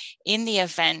characters. In the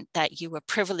event that you were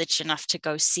privileged enough to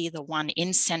go see the one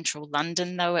in central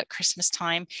London, though, at Christmas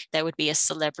time, there would be a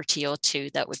celebrity or two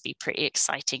that would be pretty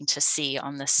exciting to see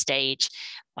on the stage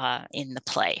in the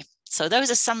play. So those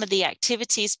are some of the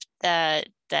activities that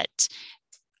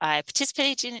I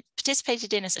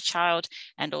participated in as a child,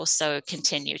 and also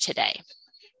continue today.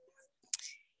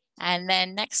 And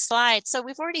then next slide. So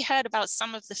we've already heard about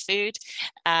some of the food,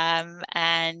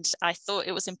 and I thought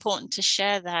it was important to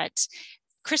share that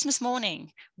Christmas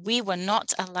morning, we were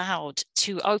not allowed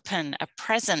to open a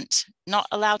present, not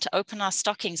allowed to open our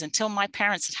stockings until my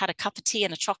parents had had a cup of tea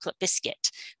and a chocolate biscuit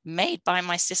made by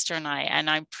my sister and I. And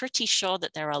I'm pretty sure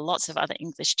that there are lots of other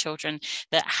English children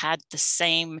that had the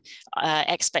same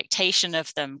expectation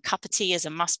of them. Cup of tea is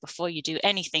a must before you do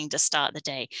anything to start the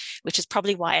day, which is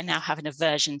probably why I now have an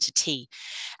aversion to tea.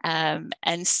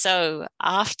 And so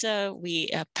after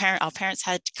our parents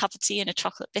had a cup of tea and a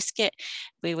chocolate biscuit,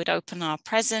 we would open our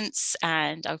presents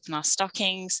and open our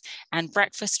stockings, and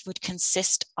breakfast would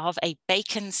consist of a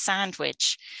bacon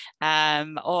sandwich,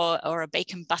 or a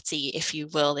bacon butty, if you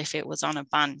will, if it was on a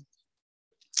bun.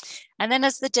 And then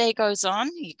as the day goes on,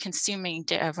 you're consuming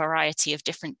a variety of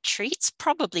different treats,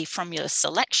 probably from your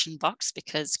selection box,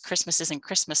 because Christmas isn't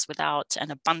Christmas without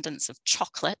an abundance of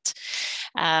chocolate.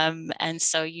 And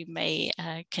so you may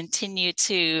continue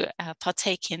to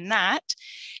partake in that.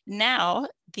 Now,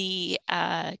 the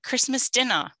Christmas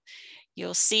dinner.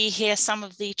 You'll see here some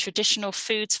of the traditional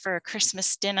foods for a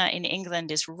Christmas dinner in England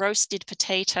is roasted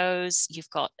potatoes. You've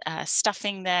got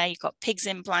stuffing there. You've got pigs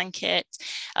in blanket,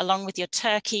 along with your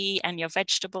turkey and your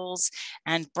vegetables,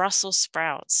 and Brussels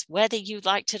sprouts. Whether you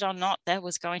liked it or not, there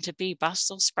was going to be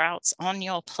Brussels sprouts on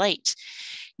your plate.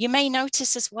 You may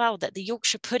notice as well that the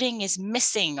Yorkshire pudding is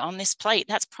missing on this plate.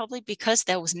 That's probably because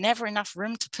there was never enough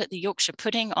room to put the Yorkshire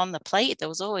pudding on the plate. There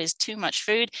was always too much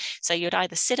food. So you'd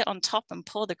either sit it on top and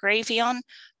pour the gravy on,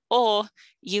 or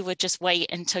you would just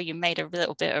wait until you made a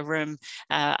little bit of room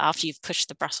after you've pushed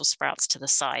the Brussels sprouts to the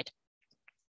side.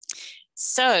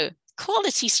 So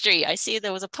Quality Street, I see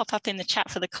there was a pop-up in the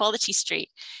chat for the Quality Street.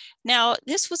 Now,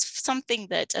 this was something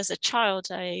that as a child,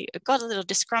 I got a little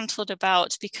disgruntled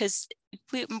about, because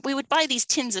we would buy these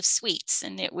tins of sweets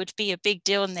and it would be a big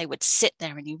deal, and they would sit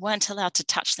there and you weren't allowed to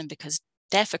touch them because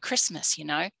they're for Christmas, you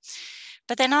know.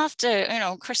 But then after,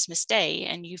 Christmas Day,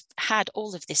 and you've had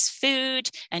all of this food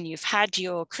and you've had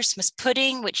your Christmas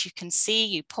pudding, which you can see,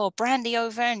 you pour brandy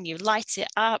over and you light it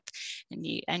up, and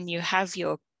you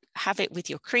have it with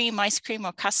your cream, ice cream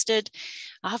or custard.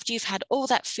 After you've had all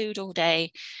that food all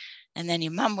day, and then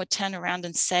your mum would turn around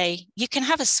and say, you can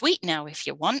have a sweet now if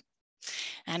you want.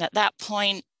 And at that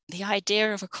point, the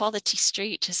idea of a Quality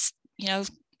Street just,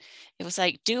 it was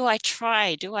like, do I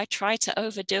try to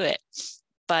overdo it?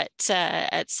 But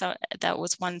that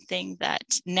was one thing that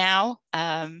now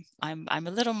I'm a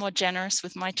little more generous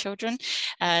with my children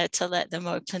to let them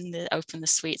open the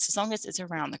sweets, as long as it's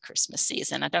around the Christmas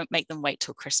season. I don't make them wait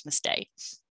till Christmas Day,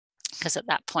 because at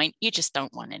that point you just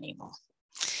don't want any more.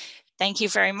 Thank you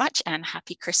very much, and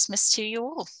happy Christmas to you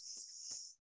all.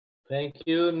 Thank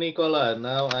you, Nicola.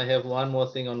 Now I have one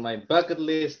more thing on my bucket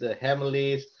list, the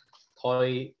Hamleys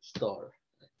toy store.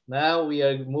 Now we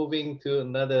are moving to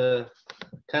another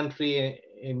country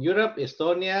in Europe,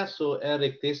 Estonia. So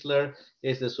Erik Tisler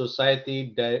is the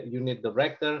Society Unit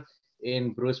Director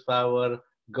in Bruce Power.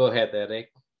 Go ahead,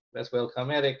 Erik. Let's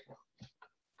welcome Erik.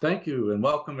 Thank you, and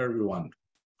welcome everyone.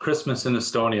 Christmas in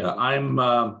Estonia. I'm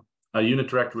a unit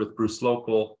director with Bruce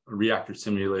Local, a reactor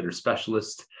simulator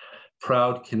specialist,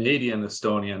 proud Canadian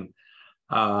Estonian,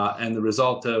 and the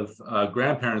result of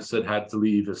grandparents that had to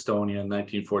leave Estonia in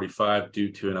 1945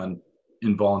 due to an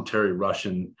involuntary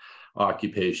Russian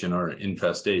occupation or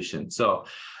infestation. So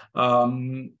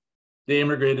they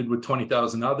immigrated with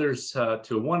 20,000 others to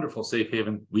a wonderful safe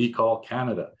haven we call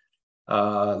Canada,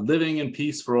 living in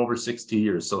peace for over 60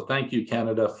 years. So thank you,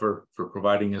 Canada, for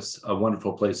providing us a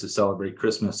wonderful place to celebrate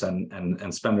Christmas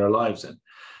and spend our lives in.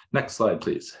 Next slide,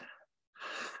 please.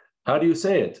 How do you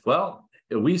say it? Well,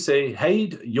 we say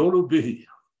Heid Joulubuhi,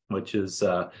 which is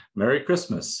Merry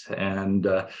Christmas, and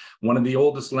one of the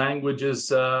oldest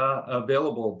languages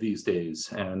available these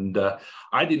days. And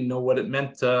I didn't know what it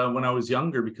meant when I was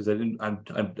younger because I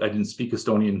didn't speak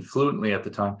Estonian fluently at the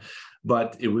time.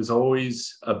 But it was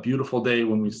always a beautiful day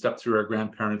when we stepped through our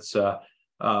grandparents'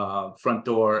 front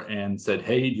door and said,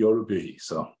 Heid Joulubuhi.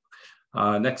 So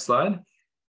next slide.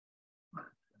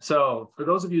 So for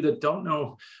those of you that don't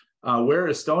know where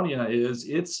Estonia is,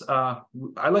 it's,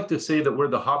 I like to say that we're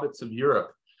the hobbits of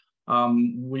Europe.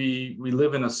 We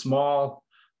live in a small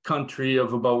country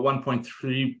of about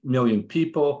 1.3 million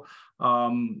people.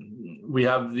 We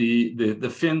have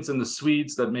the Finns and the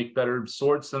Swedes that make better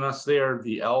swords than us there,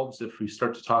 the elves, if we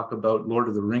start to talk about Lord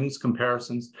of the Rings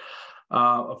comparisons.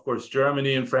 Of course,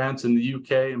 Germany and France and the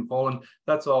UK and Poland,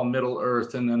 that's all Middle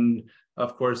Earth. And then,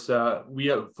 of course,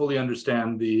 we fully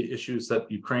understand the issues that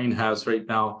Ukraine has right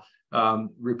now,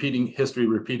 history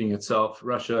repeating itself.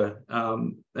 Russia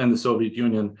and the Soviet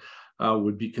Union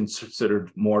would be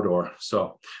considered Mordor.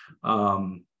 So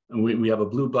we have a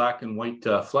blue, black, and white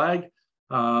flag,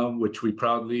 which we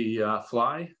proudly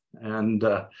fly. And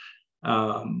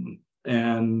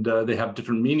they have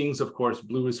different meanings, of course.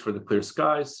 Blue is for the clear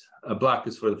skies, black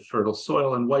is for the fertile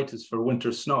soil, and white is for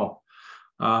winter snow.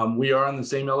 We are on the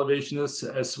same elevation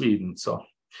as Sweden. So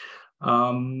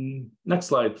next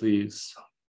slide, please.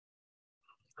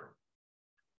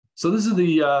 So this is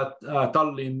the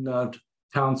Tallinn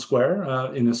town square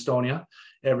in Estonia.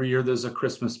 Every year there's a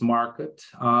Christmas market.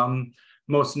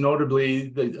 Most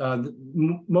notably,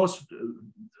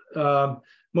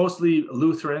 mostly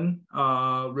Lutheran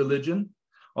religion,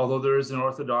 although there is an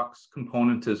Orthodox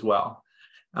component as well.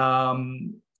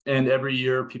 And every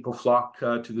year people flock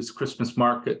to this Christmas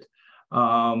market,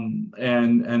 and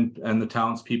the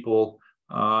townspeople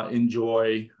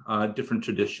enjoy different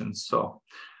traditions. So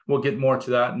we'll get more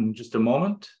to that in just a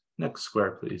moment. Next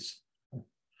square, please.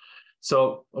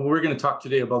 So we're going to talk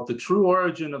today about the true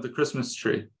origin of the Christmas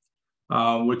tree,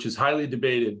 which is highly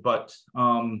debated, but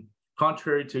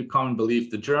contrary to common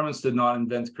belief, the Germans did not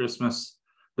invent Christmas,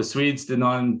 the Swedes did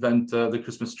not invent the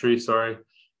Christmas tree, sorry,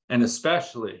 and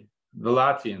especially the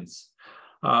Latvians.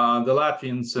 The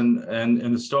Latvians and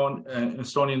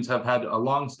Estonians have had a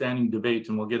long-standing debate,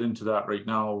 and we'll get into that right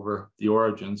now over the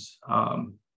origins.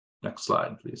 Next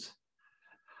slide, please.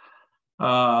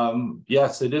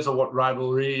 Yes, it is a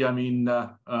rivalry. I mean,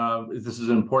 this is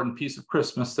an important piece of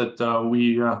Christmas that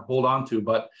we hold on to,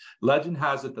 but legend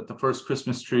has it that the first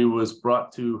Christmas tree was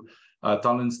brought to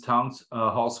Tallinn's town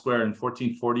hall square in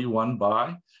 1441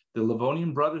 by the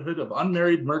Livonian Brotherhood of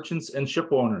Unmarried Merchants and Ship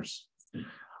Owners.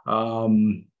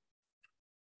 Funnily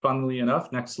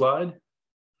enough, next slide,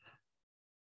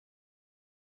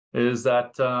 is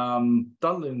that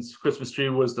Tallinn's Christmas tree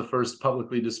was the first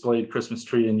publicly displayed Christmas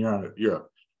tree in Europe.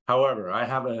 However, I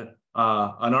have an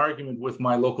argument with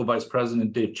my local vice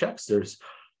president, Dave Cheksters,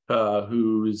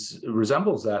 who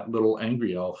resembles that little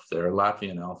angry elf there,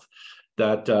 Latvian elf,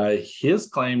 that his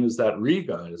claim is that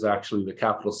Riga is actually the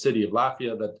capital city of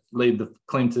Latvia that laid the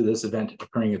claim to this event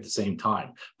occurring at the same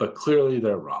time, but clearly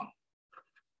they're wrong.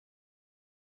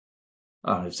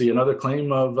 I see another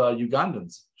claim of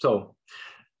Ugandans. So,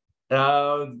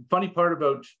 funny part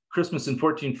about Christmas in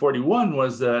 1441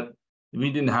 was that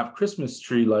we didn't have Christmas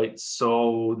tree lights,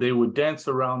 so they would dance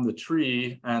around the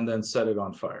tree and then set it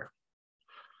on fire.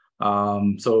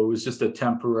 So it was just a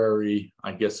temporary,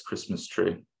 I guess, Christmas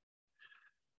tree.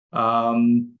 Now,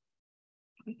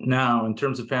 in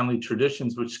terms of family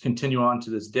traditions, which continue on to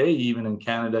this day, even in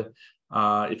Canada,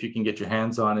 if you can get your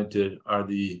hands on it,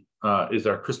 is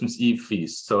our Christmas Eve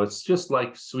feast. So it's just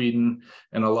like Sweden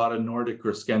and a lot of Nordic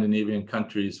or Scandinavian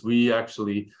countries. We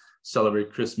actually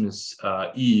celebrate Christmas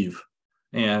Eve,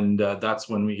 and that's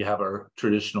when we have our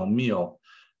traditional meal.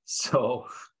 So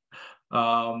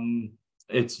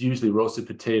it's usually roasted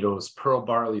potatoes, pearl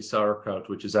barley sauerkraut,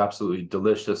 which is absolutely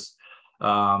delicious,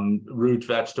 root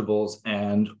vegetables,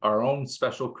 and our own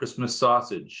special Christmas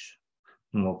sausage.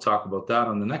 And we'll talk about that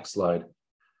on the next slide.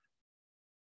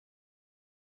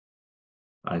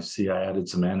 I see I added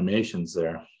some animations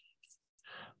there.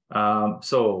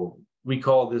 So we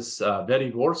call this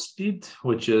Verigorstid,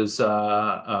 which is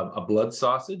a blood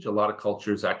sausage. A lot of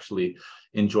cultures actually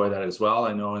enjoy that as well.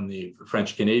 I know in the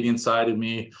French-Canadian side of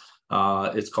me,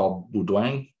 it's called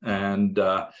boudin, and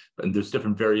there's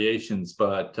different variations,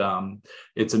 but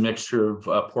it's a mixture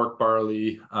of pork,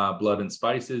 barley, blood, and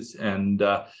spices. And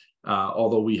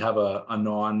although we have a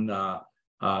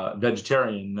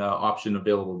non-vegetarian option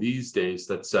available these days,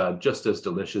 that's just as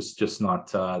delicious, just not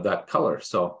that color.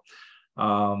 So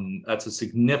that's a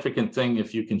significant thing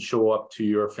if you can show up to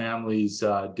your family's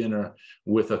dinner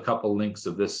with a couple links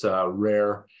of this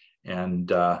rare and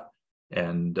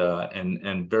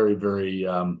very, very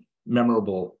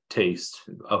memorable taste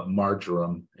of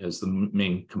marjoram as the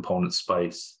main component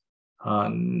spice.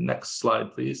 Next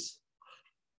slide, please.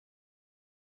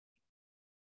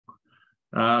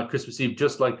 Christmas Eve,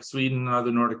 just like Sweden and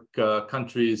other Nordic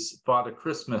countries, Father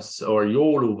Christmas, or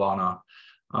jouluvana,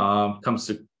 comes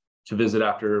to visit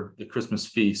after the Christmas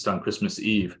feast on Christmas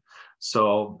Eve.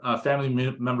 So family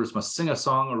members must sing a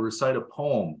song or recite a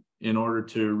poem in order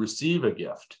to receive a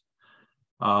gift.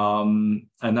 And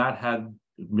that had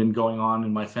been going on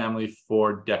in my family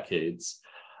for decades.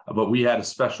 But we had a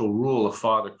special rule of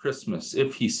Father Christmas.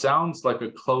 If he sounds like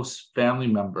a close family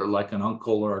member, like an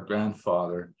uncle or a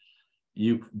grandfather,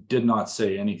 you did not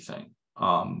say anything,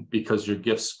 because your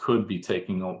gifts could be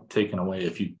taken away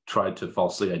if you tried to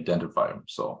falsely identify them.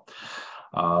 So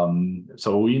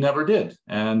we never did.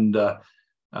 And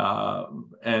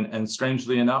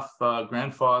strangely enough,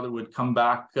 grandfather would come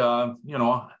back,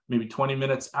 maybe 20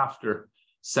 minutes after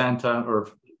Santa or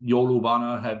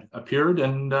jouluvana had appeared,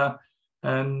 and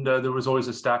there was always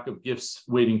a stack of gifts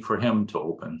waiting for him to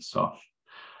open. So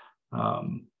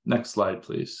next slide,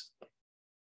 please.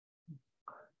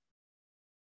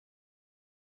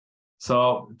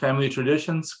 So family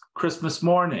traditions, Christmas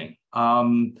morning.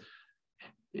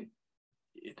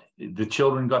 The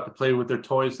children got to play with their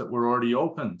toys that were already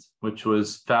opened, which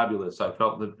was fabulous. I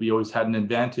felt that we always had an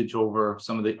advantage over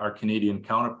some of our Canadian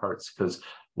counterparts because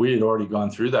we had already gone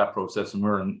through that process and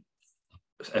we're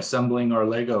assembling our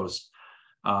Legos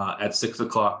at 6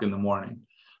 o'clock in the morning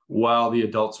while the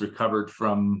adults recovered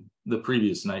from the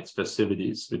previous night's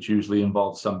festivities, which usually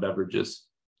involved some beverages.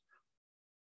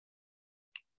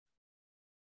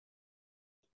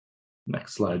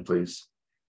 Next slide, please.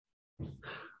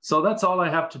 So that's all I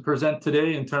have to present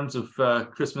today in terms of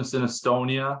Christmas in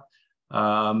Estonia.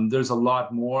 There's a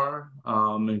lot more,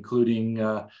 including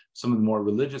some of the more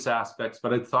religious aspects,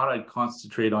 but I thought I'd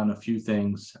concentrate on a few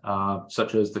things,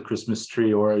 such as the Christmas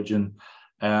tree origin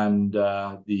and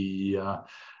the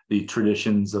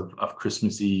traditions of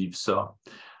Christmas Eve. So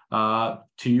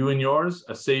to you and yours,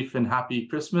 a safe and happy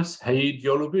Christmas. Heid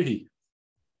joulupui.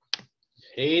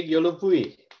 Heid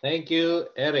joulupui. Thank you,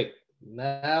 Erik.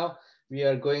 Now we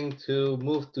are going to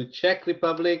move to Czech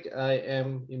Republic. I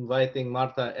am inviting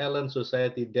Marta Ellen,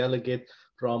 Society Delegate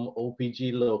from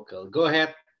OPG Local. Go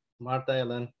ahead, Marta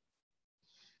Ellen.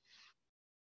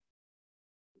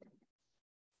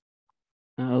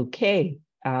 Okay.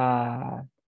 Veselé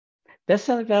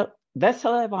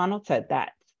Vánoce,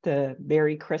 that's the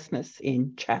Merry Christmas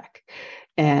in Czech.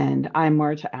 And I'm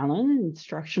Marta Allen,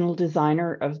 instructional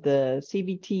designer of the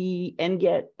CVT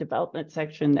NGET development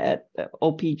section at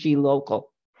OPG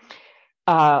Local.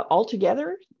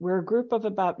 Altogether, we're a group of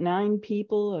about 9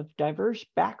 people of diverse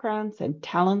backgrounds and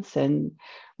talents, and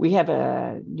we have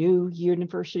a new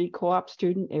university co-op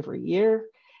student every year,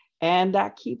 and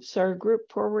that keeps our group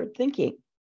forward thinking.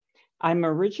 I'm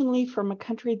originally from a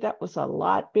country that was a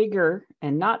lot bigger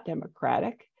and not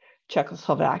democratic,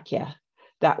 Czechoslovakia.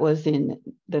 That was in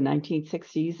the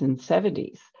 1960s and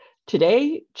 70s.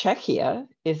 Today, Czechia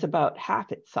is about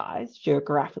half its size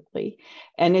geographically,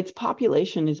 and its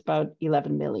population is about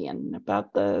 11 million,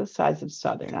 about the size of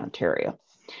Southern Ontario.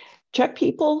 Czech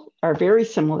people are very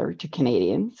similar to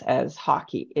Canadians, as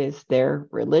hockey is their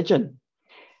religion.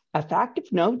 A fact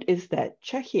of note is that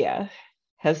Czechia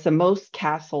has the most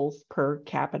castles per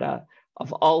capita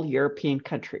of all European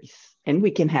countries, and we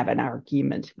can have an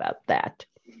argument about that.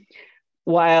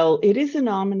 While it is a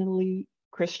nominally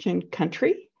Christian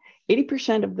country,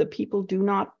 80% of the people do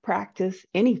not practice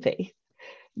any faith,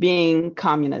 being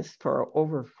communist for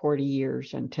over 40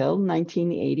 years until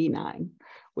 1989,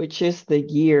 which is the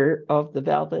year of the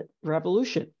Velvet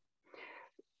Revolution.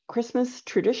 Christmas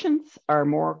traditions are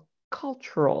more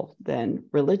cultural than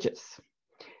religious.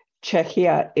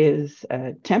 Czechia is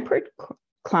a temperate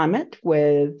climate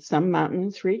with some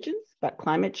mountainous regions, but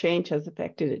climate change has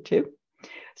affected it too.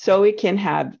 So it can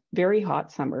have very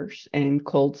hot summers and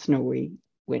cold, snowy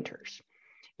winters.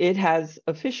 it has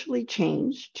officially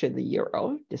changed to the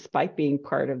euro, despite being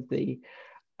part of the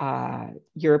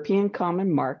European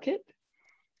Common Market.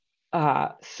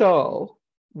 So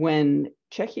when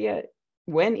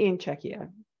in Czechia,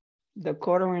 the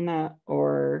koruna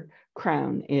or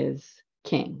crown is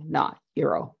king, not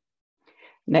euro.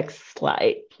 Next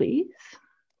slide, please.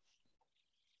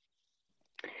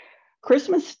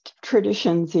 Christmas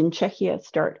traditions in Czechia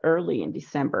start early in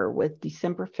December with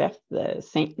December 5th, the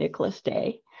St. Nicholas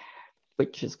Day,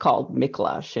 which is called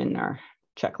Mikuláš in our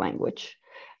Czech language.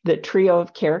 The trio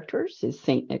of characters is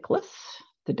St. Nicholas,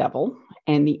 the devil,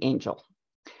 and the angel.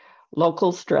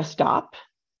 Locals dressed up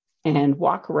and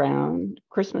walk around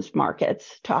Christmas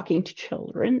markets talking to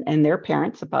children and their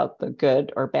parents about the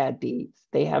good or bad deeds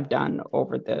they have done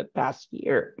over the past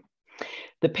year.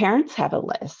 The parents have a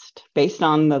list. Based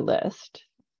on the list,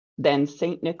 then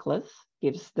St. Nicholas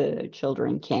gives the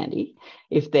children candy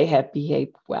if they have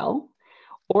behaved well,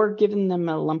 or given them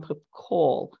a lump of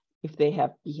coal if they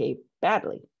have behaved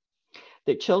badly.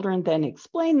 The children then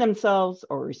explain themselves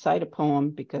or recite a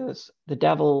poem because the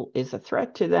devil is a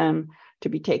threat to them to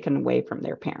be taken away from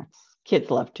their parents.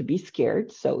 Kids love to be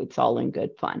scared, so it's all in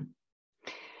good fun.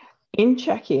 In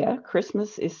Czechia,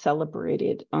 Christmas is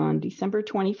celebrated on December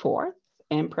 24th,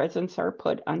 and presents are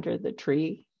put under the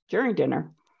tree during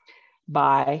dinner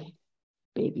by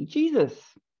baby Jesus,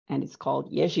 and it's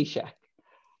called Ježíšek.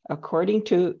 According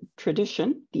to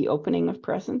tradition, the opening of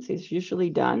presents is usually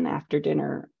done after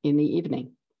dinner in the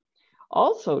evening.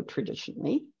 Also,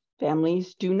 traditionally,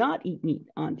 families do not eat meat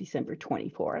on December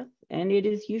 24th, and it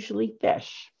is usually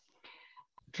fish.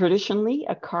 Traditionally,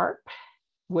 a carp,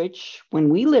 which when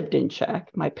we lived in Czech,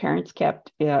 my parents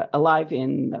kept alive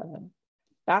in the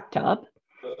bathtub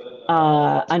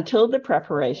until the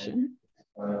preparation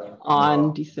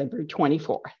on December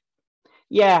 24th.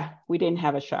 Yeah, we didn't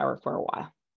have a shower for a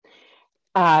while.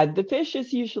 The fish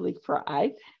is usually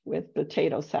fried with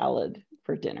potato salad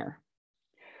for dinner.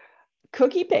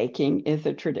 Cookie baking is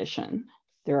a tradition.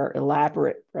 There are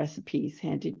elaborate recipes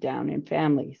handed down in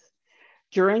families.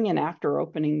 During and after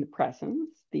opening the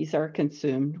presents, these are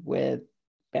consumed with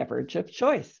beverage of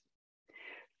choice.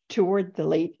 Toward the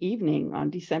late evening on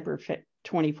December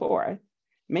 24th,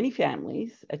 many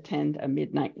families attend a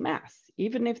midnight mass,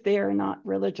 even if they are not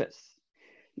religious.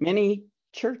 Many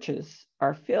churches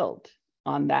are filled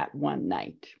on that one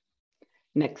night.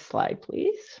 Next slide,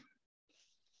 please.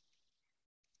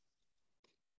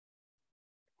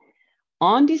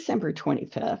 On December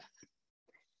 25th,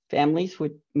 families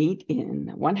would meet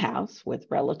in one house with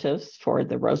relatives for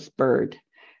the roast bird,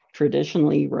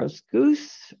 traditionally roast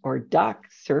goose or duck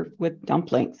served with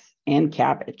dumplings and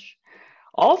cabbage.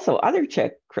 Also, other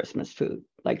Czech Christmas food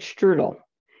like strudel,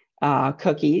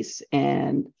 cookies,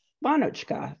 and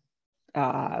vanočka,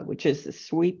 which is the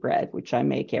sweet bread, which I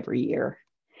make every year.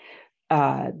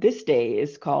 This day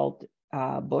is called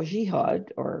Boží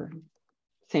hod, or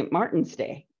St. Martin's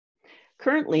Day.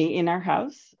 Currently in our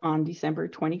house on December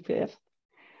 25th,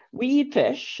 we eat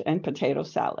fish and potato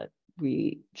salad.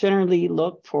 We generally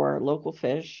look for local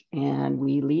fish and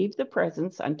we leave the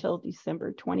presents until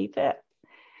December 25th.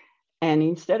 And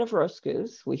instead of roast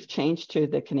goose, we've changed to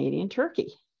the Canadian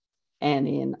turkey. And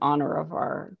in honor of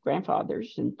our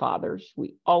grandfathers and fathers,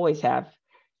 we always have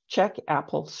Czech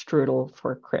apple strudel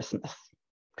for Christmas.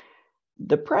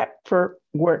 The prep for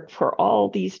work for all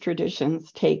these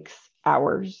traditions takes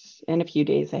hours and a few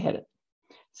days ahead.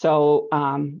 So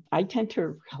I tend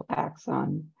to relax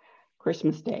on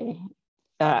Christmas Day,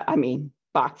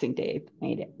 Boxing Day,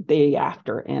 day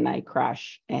after, and I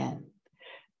crash. And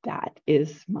that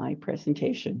is my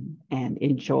presentation. And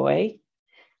enjoy.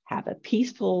 Have a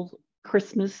peaceful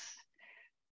Christmas.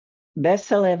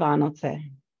 Veselé Vánoce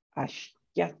a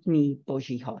šťastný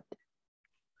Boží hod.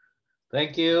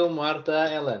 Thank you, Marta,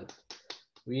 Ellen.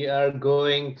 We are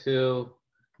going to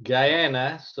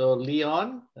Guyana. So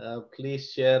Leon,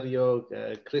 please share your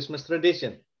Christmas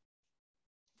tradition.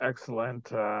 Excellent.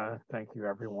 Thank you,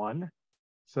 everyone.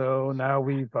 So now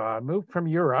we've moved from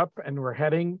Europe and we're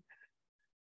heading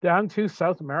down to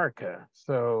South America.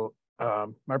 So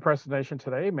my presentation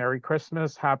today, Merry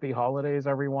Christmas, Happy Holidays,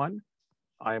 everyone.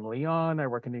 I'm Leon. I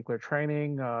work in nuclear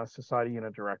training, Society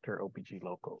Unit Director, OPG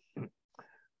Local.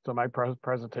 So my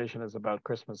presentation is about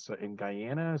Christmas in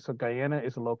Guyana. So Guyana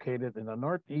is located in the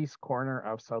northeast corner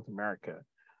of South America.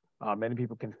 Many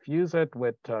people confuse it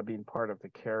with being part of the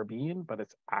Caribbean, but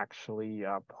it's actually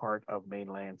part of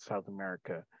mainland South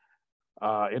America.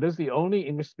 It is the only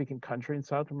English-speaking country in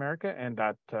South America, and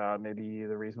that may be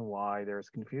the reason why there's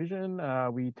confusion.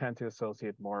 We tend to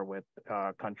associate more with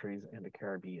countries in the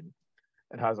Caribbean.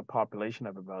 It has a population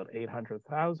of about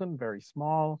 800,000, very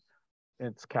small.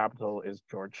 its capital is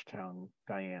Georgetown,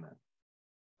 Guyana.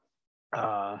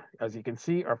 As you can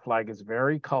see, our flag is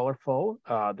very colorful.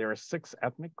 There are 6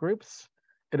 ethnic groups.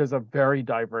 It is a very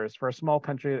diverse, for a small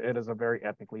country, it is a very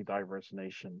ethnically diverse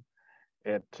nation.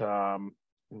 It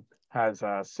has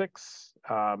 6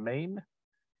 main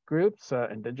groups,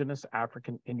 Indigenous,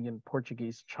 African, Indian,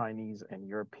 Portuguese, Chinese, and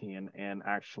European, and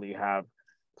actually have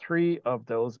 3 of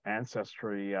those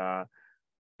ancestry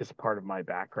is part of my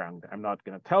background. I'm not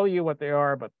going to tell you what they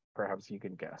are, but perhaps you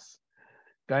can guess.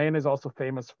 Guyana is also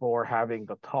famous for having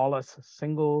the tallest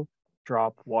single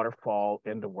drop waterfall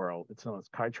in the world. It's known as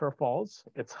Kaichor Falls.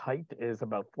 Its height is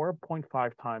about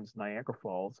 4.5 times Niagara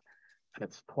Falls, and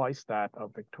it's twice that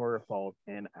of Victoria Falls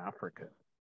in Africa.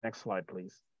 Next slide,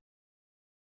 please.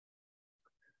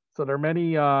 So there are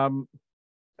many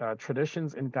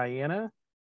traditions in Guyana.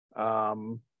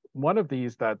 One of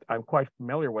these that I'm quite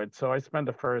familiar with. So I spent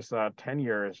the first 10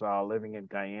 years living in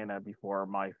Guyana before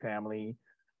my family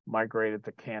migrated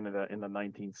to Canada in the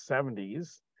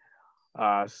 1970s.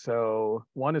 So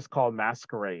one is called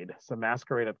Masquerade. So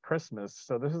Masquerade at Christmas.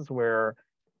 So this is where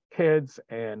kids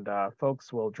and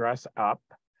folks will dress up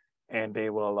and they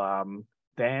will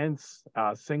dance,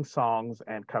 sing songs,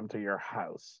 and come to your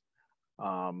house.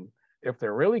 If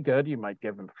they're really good, you might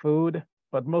give them food,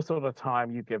 but most of the time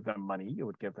you give them money. You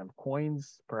would give them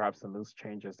coins, perhaps the loose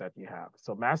changes that you have.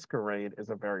 So Masquerade is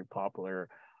a very popular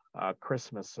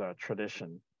Christmas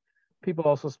tradition. People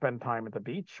also spend time at the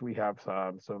beach. We have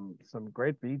some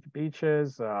great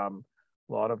beaches. A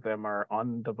lot of them are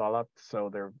undeveloped, so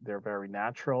they're very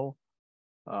natural.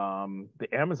 The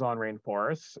Amazon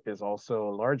rainforest is also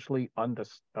largely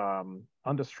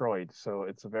undestroyed, so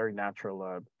it's a very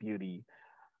natural beauty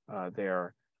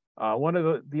there. One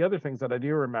of the other things that I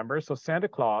do remember, so Santa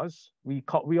Claus, we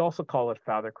also call it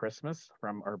Father Christmas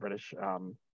from our British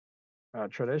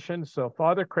tradition. So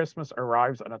Father Christmas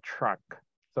arrives on a truck.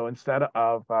 So instead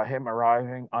of him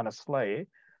arriving on a sleigh,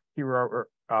 he arrives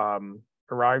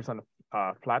on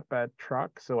a flatbed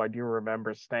truck. So I do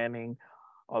remember standing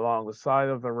along the side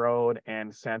of the road,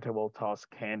 and Santa will toss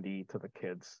candy to the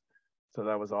kids. So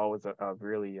that was always a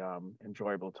really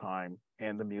enjoyable time.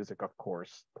 And the music, of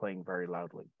course, playing very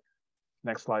loudly.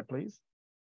 Next slide, please.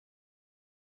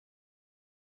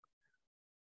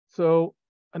 So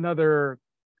another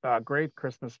great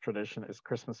Christmas tradition is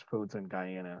Christmas foods in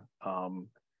Guyana.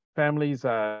 Families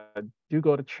do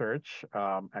go to church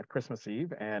at Christmas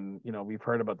Eve, and we've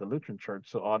heard about the Lutheran church.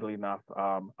 So oddly enough,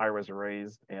 I was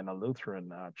raised in a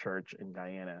Lutheran church in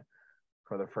Guyana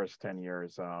for the first 10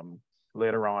 years.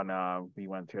 Later on, we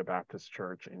went to a Baptist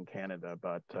church in Canada,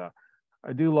 but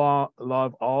I do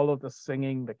love all of the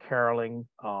singing, the caroling.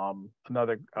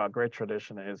 Another great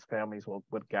tradition is families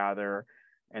would gather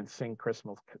and sing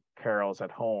Christmas carols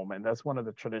at home, and that's one of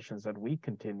the traditions that we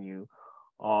continue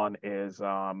on. Is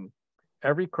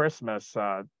every Christmas,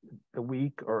 the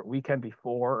week or weekend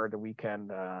before, or the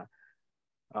weekend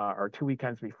or 2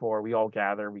 weekends before, we all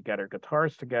gather, we get our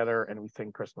guitars together, and we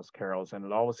sing Christmas carols, and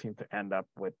it always seems to end up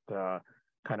with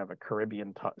kind of a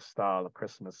Caribbean style of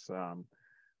Christmas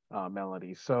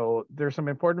melody. So there's some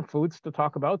important foods to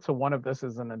talk about. So one of this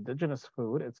is an indigenous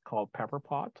food. It's called pepper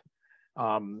pot.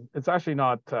 It's actually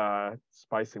not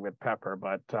spicy with pepper,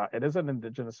 but it is an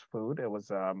indigenous food. It was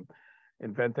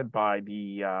invented by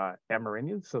the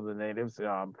Amerindians, so the natives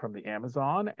from the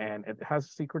Amazon, and it has a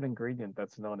secret ingredient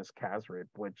that's known as casrib,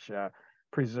 which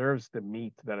preserves the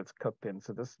meat that it's cooked in.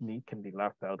 So this meat can be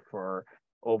left out for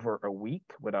over a week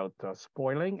without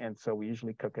spoiling, and so we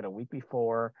usually cook it a week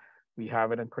before. We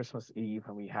have it on Christmas Eve,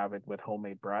 and we have it with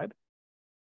homemade bread.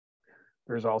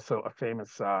 There's also a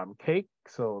famous cake,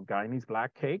 so Guyanese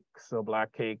black cake. So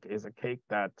black cake is a cake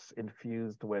that's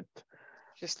infused with,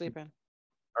 Just sleeping,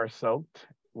 are soaked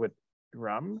with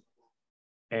rum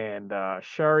and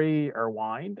sherry or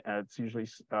wine. It's usually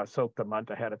soaked a month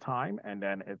ahead of time, and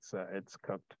then it's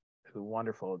cooked. It's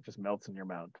wonderful. It just melts in your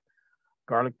mouth.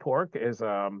 Garlic pork is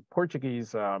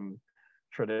Portuguese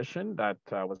tradition that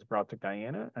was brought to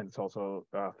Guyana, and it's also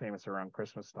famous around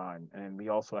Christmas time. And we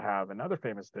also have another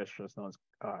famous dish that's known as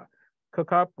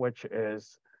cook-up, which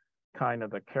is kind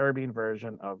of the Caribbean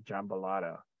version of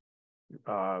jambalaya.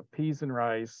 Peas and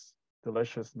rice,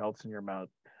 delicious, melts in your mouth.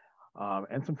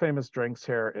 And some famous drinks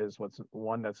here is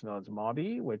one that's known as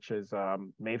mabi, which is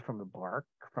made from the bark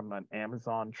from an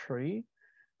Amazon tree.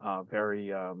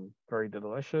 Very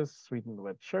delicious, sweetened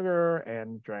with sugar,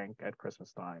 and drank at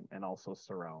Christmas time, and also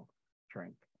sorrel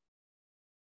drink.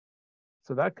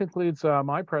 So that concludes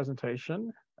my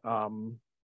presentation.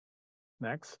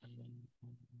 Next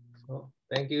Oh,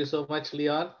 thank you so much,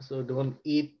 Leon. So don't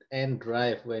eat and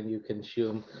drive when you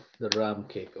consume the rum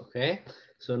cake, okay?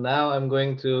 So now I'm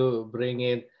going to bring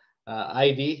in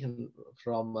ID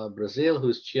from Brazil,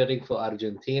 who's cheering for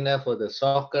Argentina for the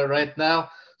soccer right now.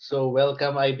 So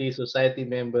welcome, ID, society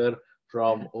member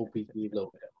from OPG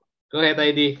Local. Go ahead,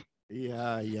 ID.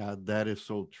 Yeah, that is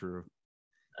so true.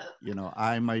 You know,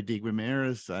 I'm ID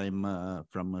Guimares. I'm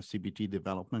from a CBT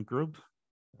development group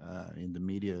in the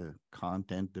media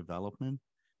content development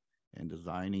and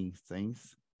designing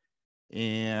things.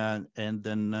 And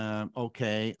then,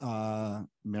 okay,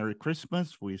 Merry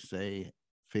Christmas. We say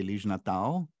Feliz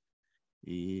Natal.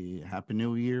 E Happy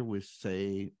New Year. We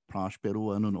say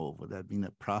Prospero Ano Novo. That means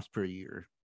a prosper year.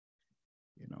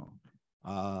 You know,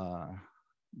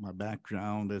 my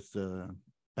background is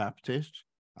Baptist.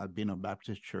 I've been a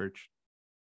Baptist church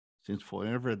since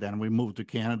forever. Then we moved to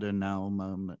Canada. Now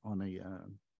I'm on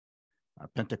a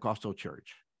Pentecostal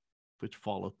church, which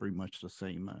follows pretty much the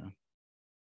same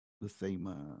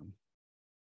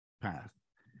path.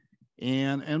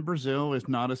 And Brazil is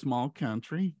not a small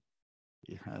country.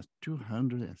 It has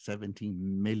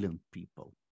 217 million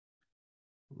people.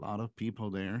 A lot of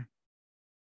people there.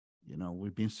 You know,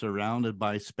 we've been surrounded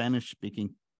by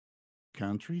Spanish-speaking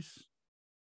countries.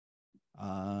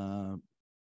 The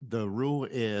rule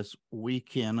is we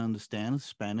can understand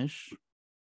Spanish.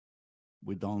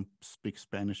 We don't speak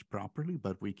Spanish properly,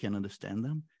 but we can understand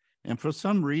them. And for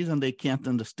some reason, they can't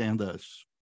understand us.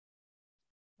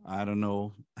 I don't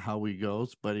know how it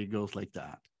goes, but it goes like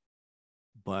that.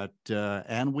 But,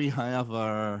 and we have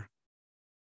our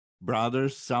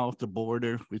brothers south the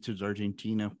border, which is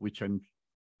Argentina, which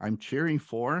I'm cheering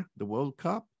for the World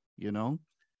Cup, you know.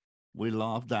 We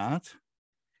love that.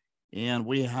 And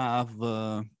we have,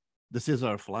 this is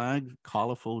our flag,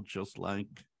 colorful, just like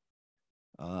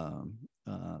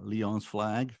Leon's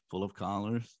flag, full of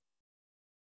colors,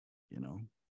 you know.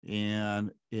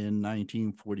 And in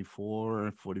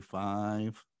 1944,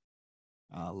 45,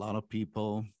 a lot of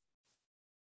people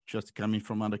just coming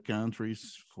from other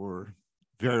countries for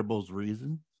various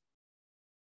reasons,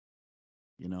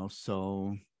 you know,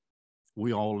 so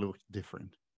we all look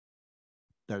different.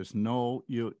 There's no,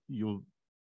 you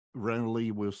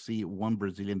rarely will see one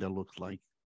Brazilian that looks like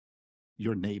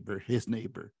your neighbor, his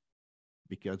neighbor,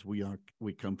 because we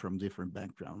come from different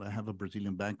background. I have a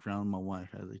Brazilian background. My wife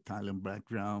has an Italian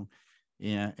background,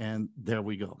 and there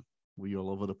we go. We all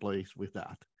over the place with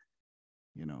that,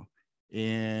 you know.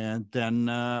 And then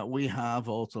we have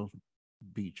also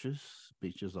beaches.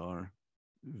 Beaches are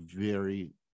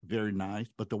very, very nice,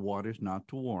 but the water is not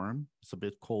too warm. It's a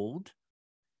bit cold,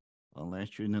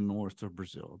 unless you're in the north of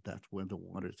Brazil. That's when the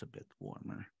water is a bit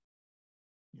warmer.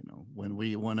 You know, when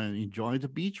we want to enjoy the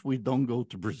beach, we don't go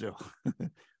to Brazil.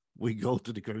 We go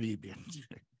to the Caribbean.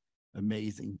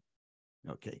 Amazing.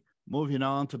 Okay, moving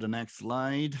on to the next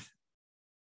slide.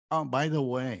 Oh, by the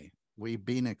way, we've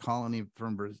been a colony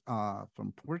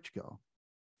from Portugal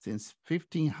since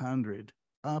 1500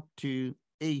 up to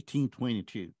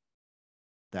 1822.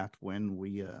 That's when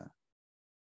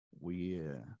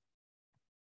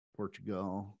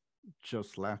Portugal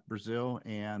just left Brazil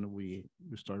and we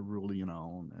started ruling our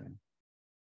own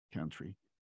country.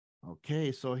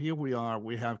 Okay, so here we are.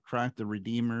 We have Christ the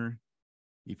Redeemer.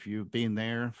 If you've been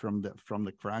there from the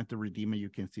Christ the Redeemer, you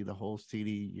can see the whole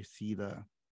city. You see the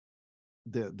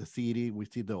city. We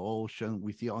see the ocean.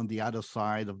 We see on the other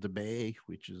side of the bay,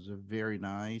 which is very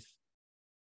nice.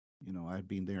 You know, I've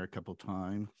been there a couple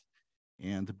times.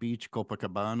 And the beach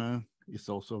Copacabana is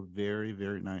also a very,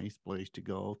 very nice place to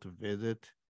go to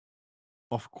visit.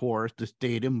 Of course, the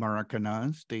stadium,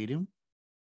 Maracanã Stadium.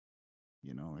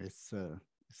 You know, it's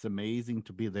amazing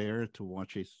to be there to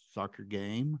watch a soccer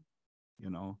game. You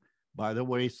know, by the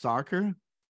way, soccer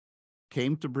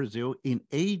came to Brazil in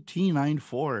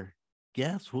 1894.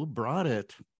 Guess who brought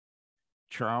it?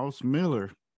 Charles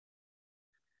Miller.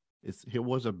 He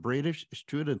was a British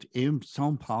student in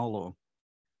São Paulo.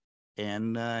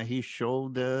 And he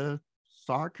showed the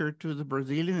soccer to the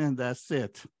Brazilian, and that's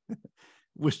it.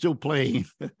 We're still playing.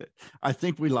 I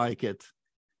think we like it.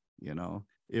 You know,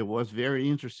 it was very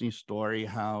interesting story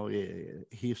how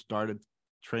he started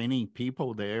training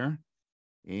people there.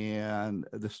 And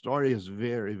the story is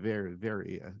very, very,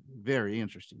 very, very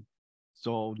interesting.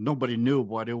 So nobody knew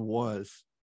what it was.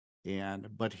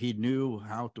 But he knew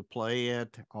how to play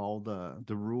it, all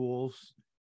the rules.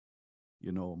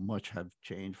 You know, much have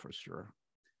changed for sure.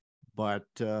 But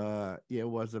it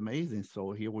was amazing.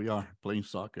 So here we are playing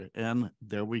soccer. And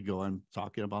there we go. I'm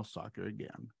talking about soccer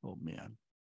again. Oh, man.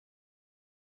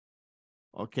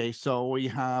 Okay, so we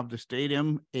have the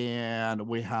stadium and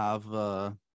we have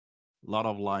a lot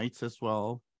of lights as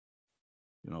well.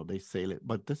 you know, they sail it.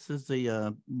 But this is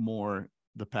a more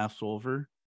the Passover,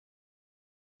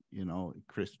 you know,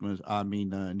 Christmas,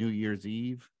 New Year's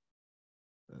Eve.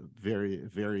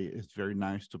 It's very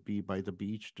nice to be by the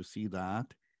beach to see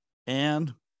that.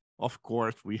 And of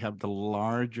course, we have the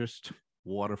largest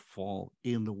waterfall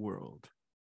in the world.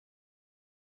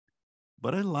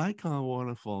 But I like our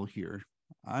waterfall here.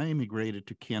 I immigrated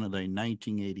to Canada in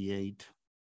 1988.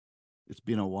 It's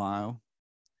been a while.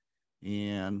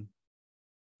 And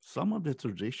some of the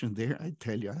tradition there, I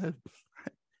tell you,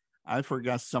 I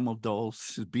forgot some of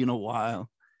those. It's been a while.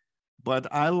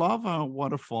 But I love our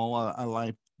waterfall. I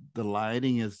like the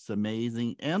lighting is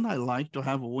amazing. And I like to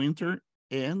have winter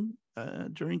and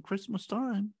during Christmas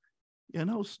time, you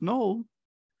know, snow.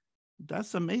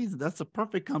 That's amazing. That's a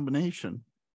perfect combination.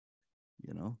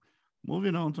 You know,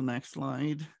 moving on to next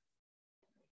slide.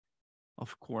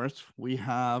 Of course, we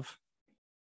have,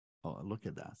 oh, look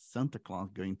at that. Santa Claus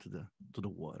going to the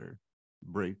water.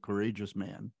 Brave, courageous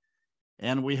man.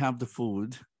 And we have the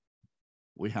food.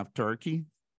 We have turkey.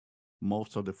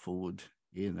 Most of the food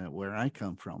in where I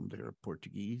come from, they're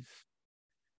Portuguese.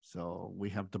 So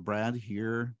we have the bread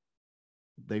here.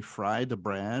 They fry the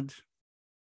bread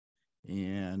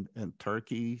and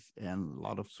turkey and a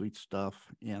lot of sweet stuff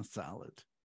and salad.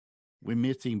 We're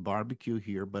missing barbecue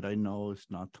here, but I know it's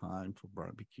not time for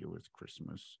barbecue. It's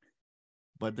Christmas.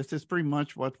 But this is pretty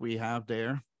much what we have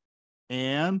there.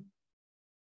 And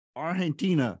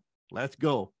Argentina, let's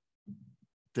go.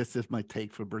 This is my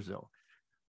take for Brazil.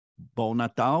 Bom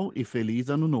Natal e Feliz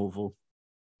Ano Novo.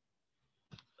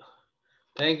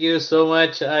 Thank you so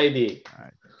much, Heidi. All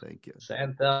right, thank you.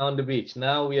 Santa on the beach.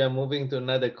 Now we are moving to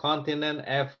another continent,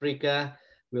 Africa.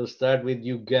 We'll start with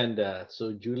Uganda.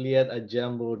 So Juliet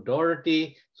Ajambo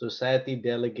Doherty, Society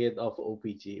Delegate of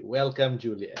OPG. Welcome,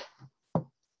 Juliet. Good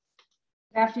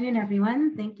afternoon,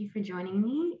 everyone. Thank you for joining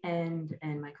me and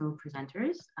my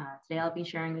co-presenters. Today I'll be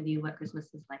sharing with you what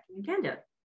Christmas is like in Uganda,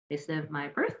 place of my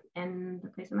birth and the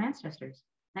place of my ancestors.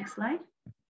 Next slide.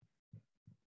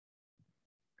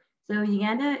 So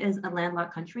Uganda is a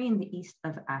landlocked country in the east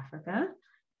of Africa.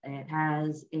 It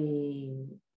has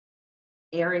an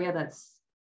area that's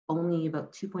only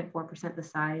about 2.4% the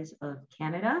size of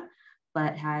Canada,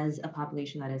 but has a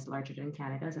population that is larger than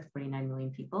Canada's at 49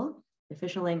 million people. The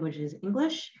official language is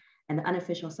English, and the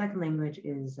unofficial second language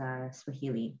is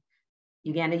Swahili.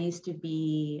 Uganda used to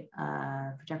be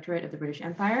a protectorate of the British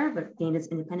Empire, but gained its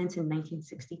independence in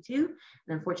 1962.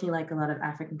 And unfortunately, like a lot of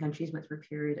African countries, went through a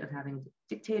period of having a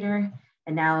dictator,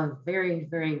 and now a very,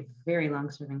 very, very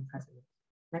long-serving president.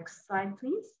 Next slide,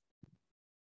 please.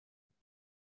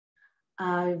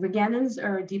 Ugandans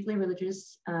are deeply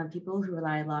religious people who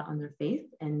rely a lot on their faith,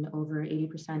 and over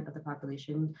 80% of the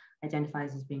population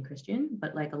identifies as being Christian.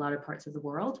 But like a lot of parts of the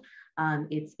world,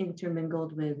 it's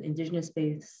intermingled with indigenous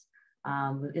faiths,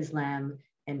 with Islam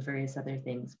and various other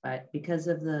things. But because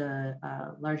of the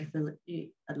large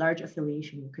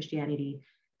affiliation with Christianity,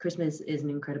 Christmas is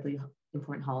an incredibly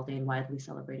important holiday and widely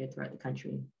celebrated throughout the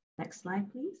country. Next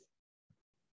slide, please.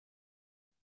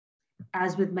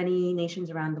 As with many nations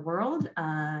around the world,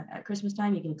 at Christmas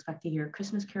time, you can expect to hear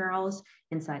Christmas carols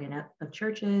inside and out of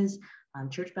churches,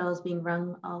 church bells being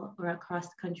rung all across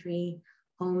the country.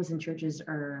 Homes and churches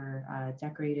are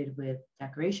decorated with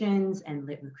decorations and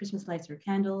lit with Christmas lights or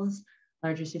candles.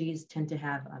 Larger cities tend to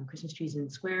have Christmas trees in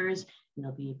squares, and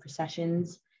there'll be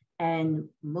processions. And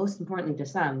most importantly to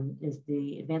some is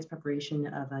the advanced preparation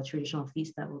of a traditional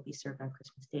feast that will be served on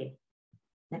Christmas Day.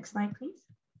 Next slide, please.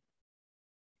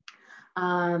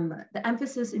 The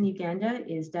emphasis in Uganda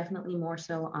is definitely more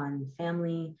so on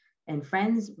family and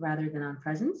friends rather than on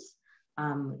presents.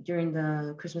 During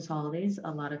the Christmas holidays,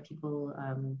 a lot of people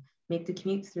make the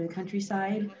commute through the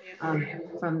countryside,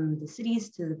 from the cities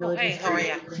to the villages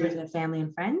to their family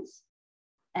and friends.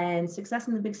 And success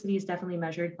in the big city is definitely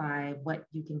measured by what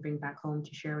you can bring back home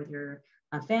to share with your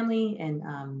family and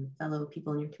fellow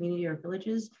people in your community or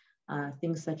villages,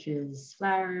 things such as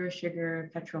flour, sugar,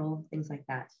 petrol, things like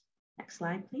that. Next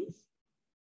slide, please.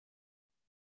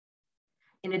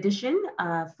 In addition,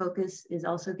 focus is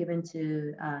also given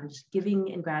to just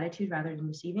giving and gratitude rather than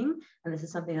receiving. And this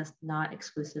is something that's not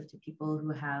exclusive to people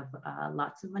who have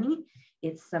lots of money.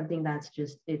 It's something that's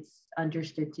just, it's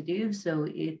understood to do. So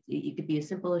it could be as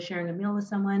simple as sharing a meal with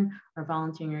someone or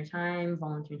volunteering your time,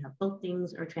 volunteering to help build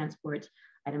things or transport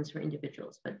items for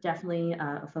individuals, but definitely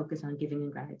a focus on giving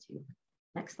and gratitude.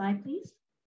 Next slide, please.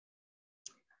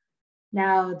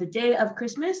 Now, the day of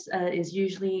Christmas is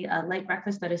usually a light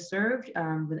breakfast that is served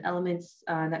with elements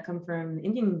that come from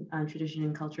Indian tradition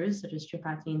and cultures, such as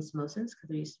chapati and samosas, because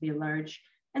there used to be a large,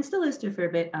 and still is to a fair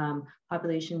bit,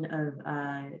 population of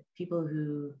people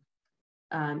who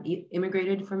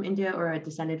immigrated from India or are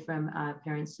descended from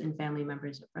parents and family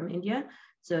members from India.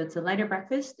 So it's a lighter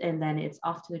breakfast, and then it's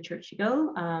off to the church you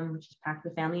go, which is packed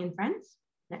with family and friends.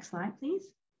 Next slide, please.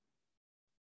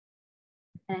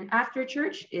 And after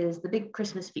church is the big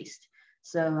Christmas feast.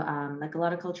 So like a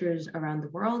lot of cultures around the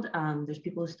world, there's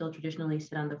people who still traditionally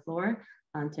sit on the floor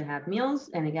to have meals.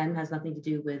 And again, has nothing to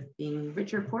do with being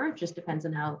rich or poor, just depends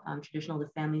on how traditional the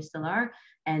families still are.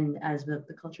 And as with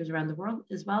the cultures around the world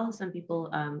as well, some people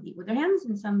eat with their hands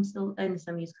and some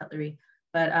use cutlery.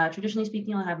 But traditionally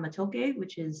speaking, I'll have matoke,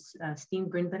 which is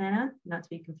steamed green banana, not to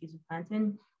be confused with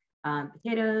plantain,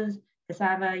 potatoes,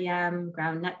 cassava, yam,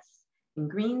 ground nuts, and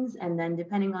greens, and then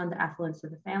depending on the affluence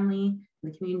of the family,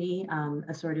 the community,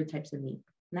 assorted types of meat.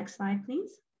 Next slide,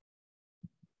 please.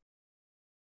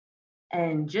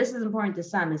 And just as important to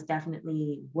some is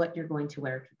definitely what you're going to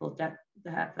wear. People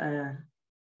have a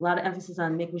lot of emphasis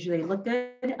on making sure they look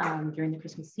good during the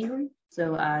Christmas season.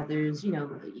 So there's,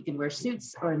 you can wear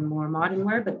suits or more modern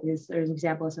wear, but there's an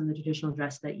example of some of the traditional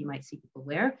dress that you might see people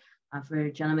wear. For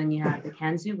gentlemen, you have the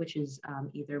kanzu, which is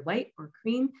either white or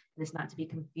cream, and it's not to be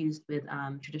confused with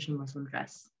traditional Muslim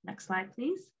dress. Next slide,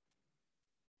 please.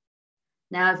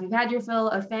 Now, if you've had your fill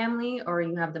of family or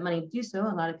you have the money to do so,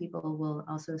 a lot of people will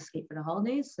also escape for the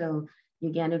holidays. So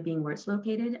Uganda being where it's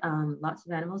located, lots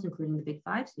of animals, including the big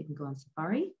five, so you can go on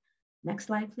safari. Next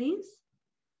slide, please.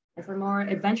 And for more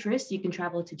adventurous, you can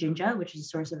travel to Jinja, which is a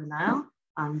source of the Nile,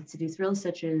 to do thrills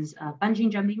such as bungee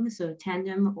jumping, so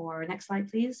tandem, or next slide,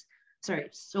 please. Sorry,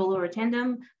 solo or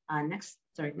tandem, next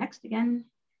again,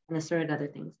 and assorted other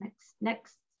things.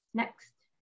 Next.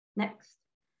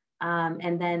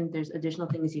 And then there's additional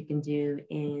things you can do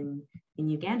in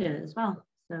Uganda as well.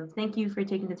 So thank you for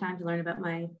taking the time to learn about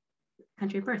my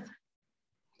country of birth.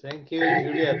 Thank you,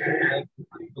 Juliet.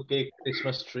 Okay,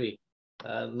 Christmas tree.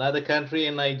 Another country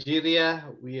in Nigeria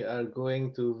we are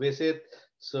going to visit.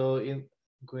 So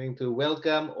going to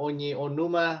welcome Onyi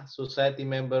Onuma, society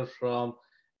member from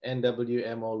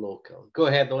NWMO Local. Go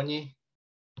ahead, Onyi.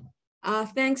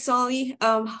 Thanks, Ollie.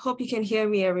 Hope you can hear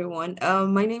me, everyone.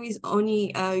 My name is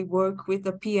Onyi. I work with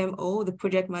the PMO, the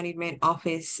Project Management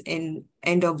Office in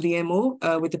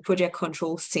NWMO, with the Project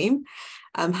Controls team.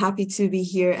 I'm happy to be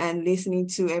here and listening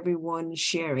to everyone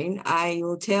sharing. I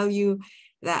will tell you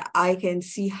that I can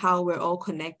see how we're all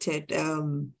connected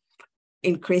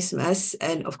in Christmas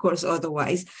and of course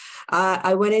otherwise.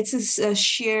 I wanted to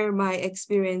share my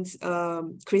experience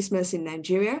Christmas in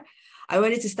Nigeria. I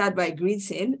wanted to start by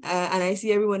greeting, and I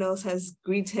see everyone else has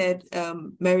greeted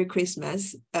Merry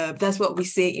Christmas. That's what we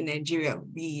say in Nigeria.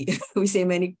 We say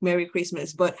Merry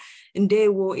Christmas, but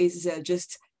Ndewo is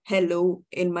just hello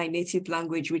in my native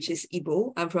language, which is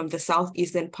Igbo. I'm from the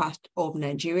southeastern part of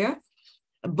Nigeria,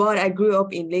 but I grew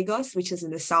up in Lagos, which is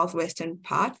in the southwestern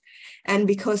part. And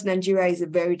because Nigeria is a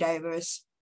very diverse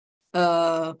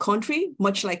country,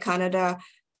 much like Canada,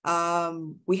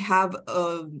 we have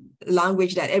a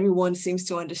language that everyone seems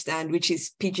to understand, which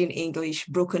is Pidgin English,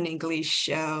 broken English,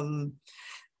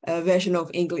 version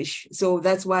of English. So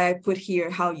that's why I put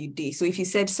here how you did. So if you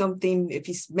said something, if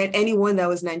you met anyone that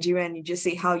was Nigerian, you just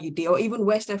say how you did, or even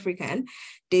West African,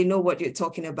 they know what you're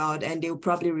talking about and they'll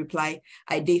probably reply,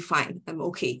 I did fine, I'm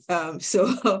okay.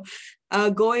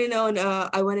 Going on,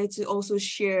 I wanted to also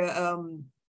share,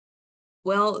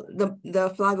 well,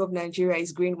 the flag of Nigeria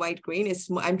is green, white, green.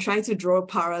 I'm trying to draw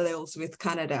parallels with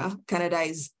Canada. Canada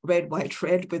is red, white,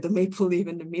 red with the maple leaf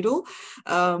in the middle.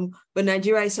 But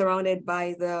Nigeria is surrounded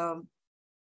by the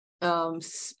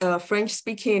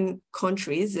French-speaking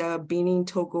countries, Benin,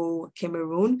 Togo,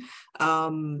 Cameroon.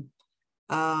 But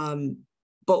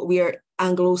we are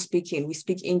Anglo-speaking. We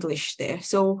speak English there.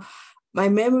 So my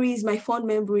fond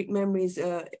memories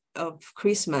of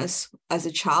Christmas as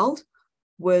a child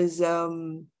was,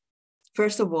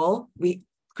 first of all,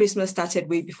 Christmas started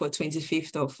way before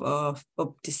 25th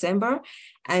of December,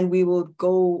 and we would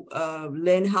go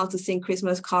learn how to sing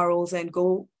Christmas carols and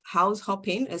go house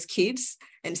hopping as kids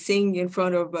and sing in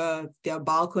front of their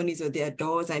balconies or their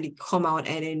doors, and they come out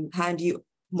and then hand you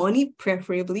money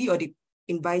preferably, or they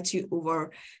invite you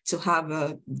over to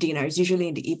have dinners, usually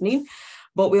in the evening.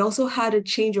 But we also had a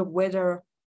change of weather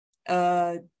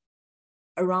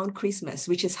around Christmas,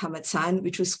 which is Hamatan,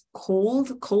 which was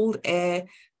cold air,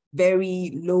 very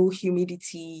low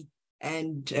humidity,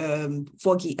 and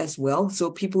foggy as well.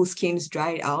 So people's skins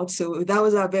dried out. So that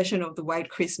was our version of the White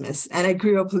Christmas. And I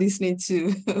grew up listening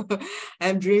to,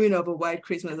 I'm dreaming of a White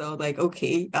Christmas. I was like,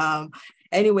 okay.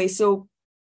 Anyway, so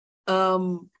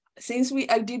since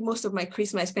I spent most of my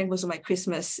Christmas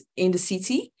in the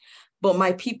city, but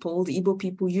my people, the Igbo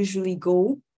people, usually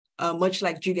go much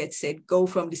like Juliet said, go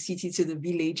from the city to the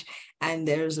village, and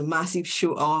there's a massive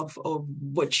show off of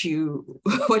what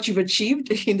you've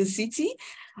achieved in the city.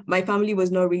 My family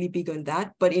was not really big on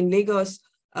that, but in Lagos,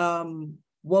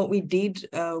 what we did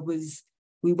was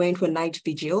we went for night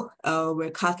vigil.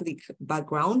 We're Catholic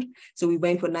background, so we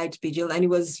went for night vigil, and it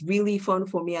was really fun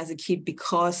for me as a kid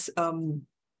because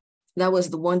that was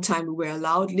the one time we were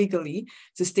allowed legally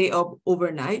to stay up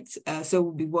overnight. So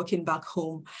we'll be walking back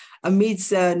home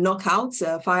amidst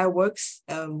knockouts, fireworks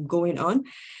going on.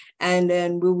 And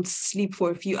then we would sleep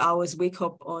for a few hours, wake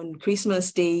up on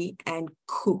Christmas Day and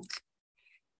cook.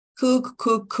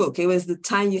 Cook. It was the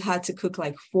time you had to cook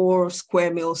like 4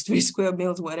 square meals, 3 square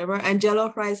meals, whatever. And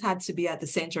jollof rice had to be at the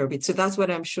center of it. So that's what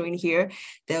I'm showing here.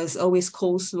 There was always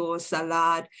coleslaw,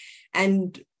 salad,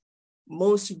 and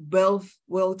most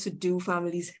well-to-do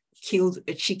families killed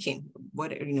a chicken.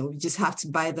 You just have to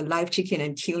buy the live chicken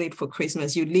and kill it for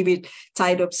Christmas. You leave it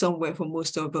tied up somewhere for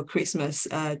most of the Christmas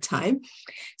time.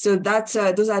 So that's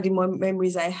those are the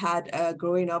memories I had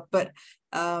growing up. But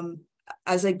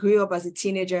as I grew up as a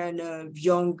teenager and a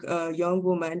young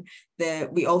woman,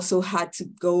 we also had to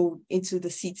go into the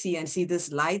city and see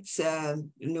these lights,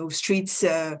 streets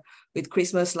with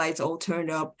Christmas lights all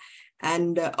turned up.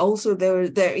 And also there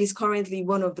is currently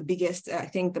one of the biggest, I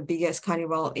think the biggest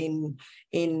carnival in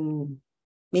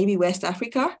maybe West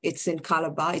Africa. It's in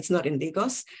Calabar, it's not in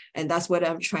Lagos. And that's what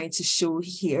I'm trying to show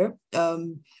here.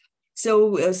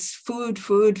 So as food.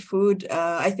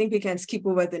 I think we can skip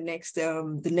over the next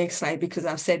slide because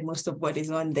I've said most of what is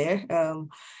on there.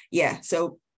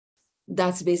 So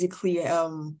that's basically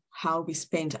how we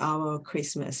spent our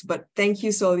Christmas. But thank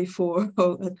you, Solly, for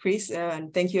Chris,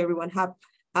 and thank you, everyone.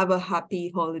 Have a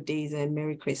happy holidays and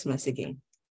Merry Christmas again.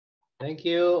 Thank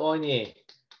you, Onyi. I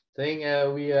think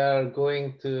we are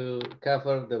going to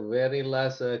cover the very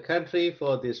last country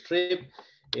for this trip.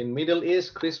 In Middle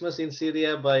East, Christmas in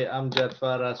Syria by Amjad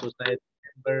Farah, Society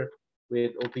member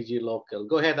with OPG Local.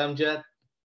 Go ahead, Amjad.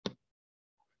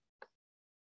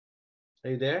 Are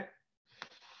you there?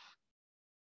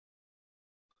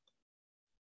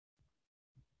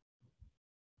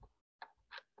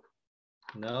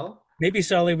 No? Maybe,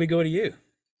 Sally, we go to you.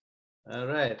 All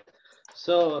right.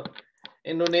 So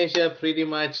Indonesia, pretty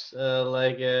much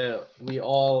we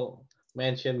all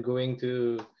mentioned going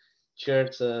to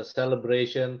church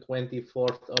celebration.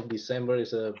 24th of December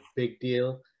is a big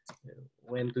deal.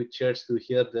 Went to church to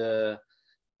hear the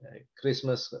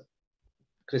Christmas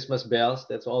bells.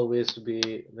 That's always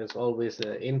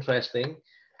interesting.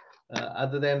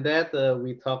 Other than that,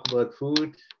 we talk about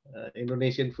food.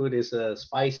 Indonesian food is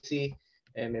spicy,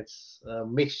 and it's a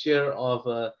mixture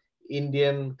of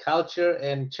Indian culture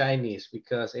and Chinese,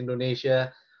 because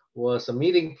Indonesia was a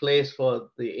meeting place for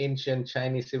the ancient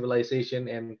Chinese civilization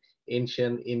and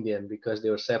ancient Indian, because they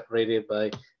were separated by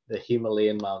the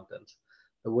Himalayan mountains.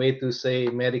 The way to say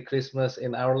Merry Christmas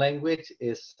in our language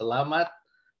is Selamat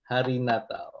Hari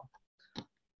Natal.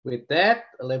 With that,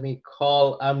 let me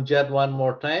call Amjad one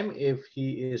more time if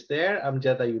he is there.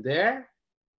 Amjad, are you there?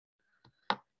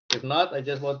 If not, I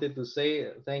just wanted to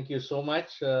say thank you so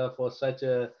much for such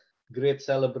a great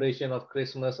celebration of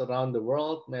Christmas around the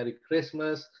world. Merry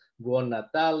Christmas, Buon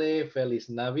Natale, Feliz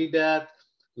Navidad.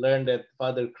 Learned that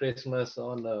Father Christmas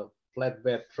on a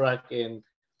flatbed truck in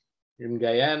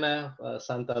Guyana,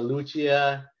 Santa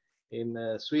Lucia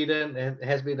in Sweden. It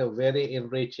has been a very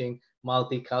enriching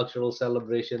multicultural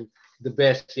celebration, the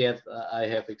best yet I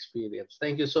have experienced.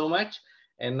 Thank you so much.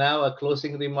 And now a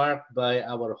closing remark by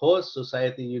our host,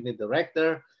 Society Unit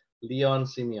Director, Leon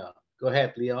Simeon. Go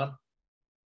ahead, Leon.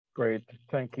 Great,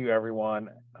 thank you, everyone.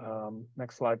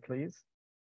 Next slide, please.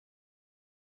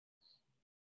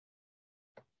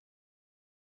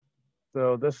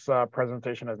 So this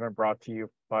presentation has been brought to you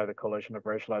by the Coalition of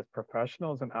Racialized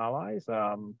Professionals and Allies.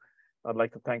 I'd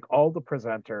like to thank all the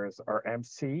presenters, our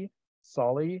MC,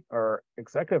 Solly, our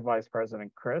Executive Vice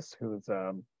President, Chris, who's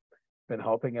been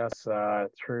helping us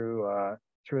through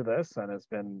this and has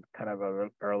been kind of a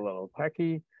little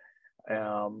techie,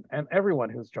 and everyone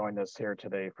who's joined us here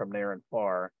today from near and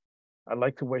far. I'd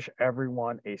like to wish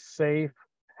everyone a safe,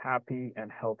 happy, and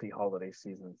healthy holiday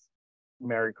seasons.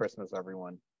 Merry Christmas,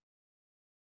 everyone.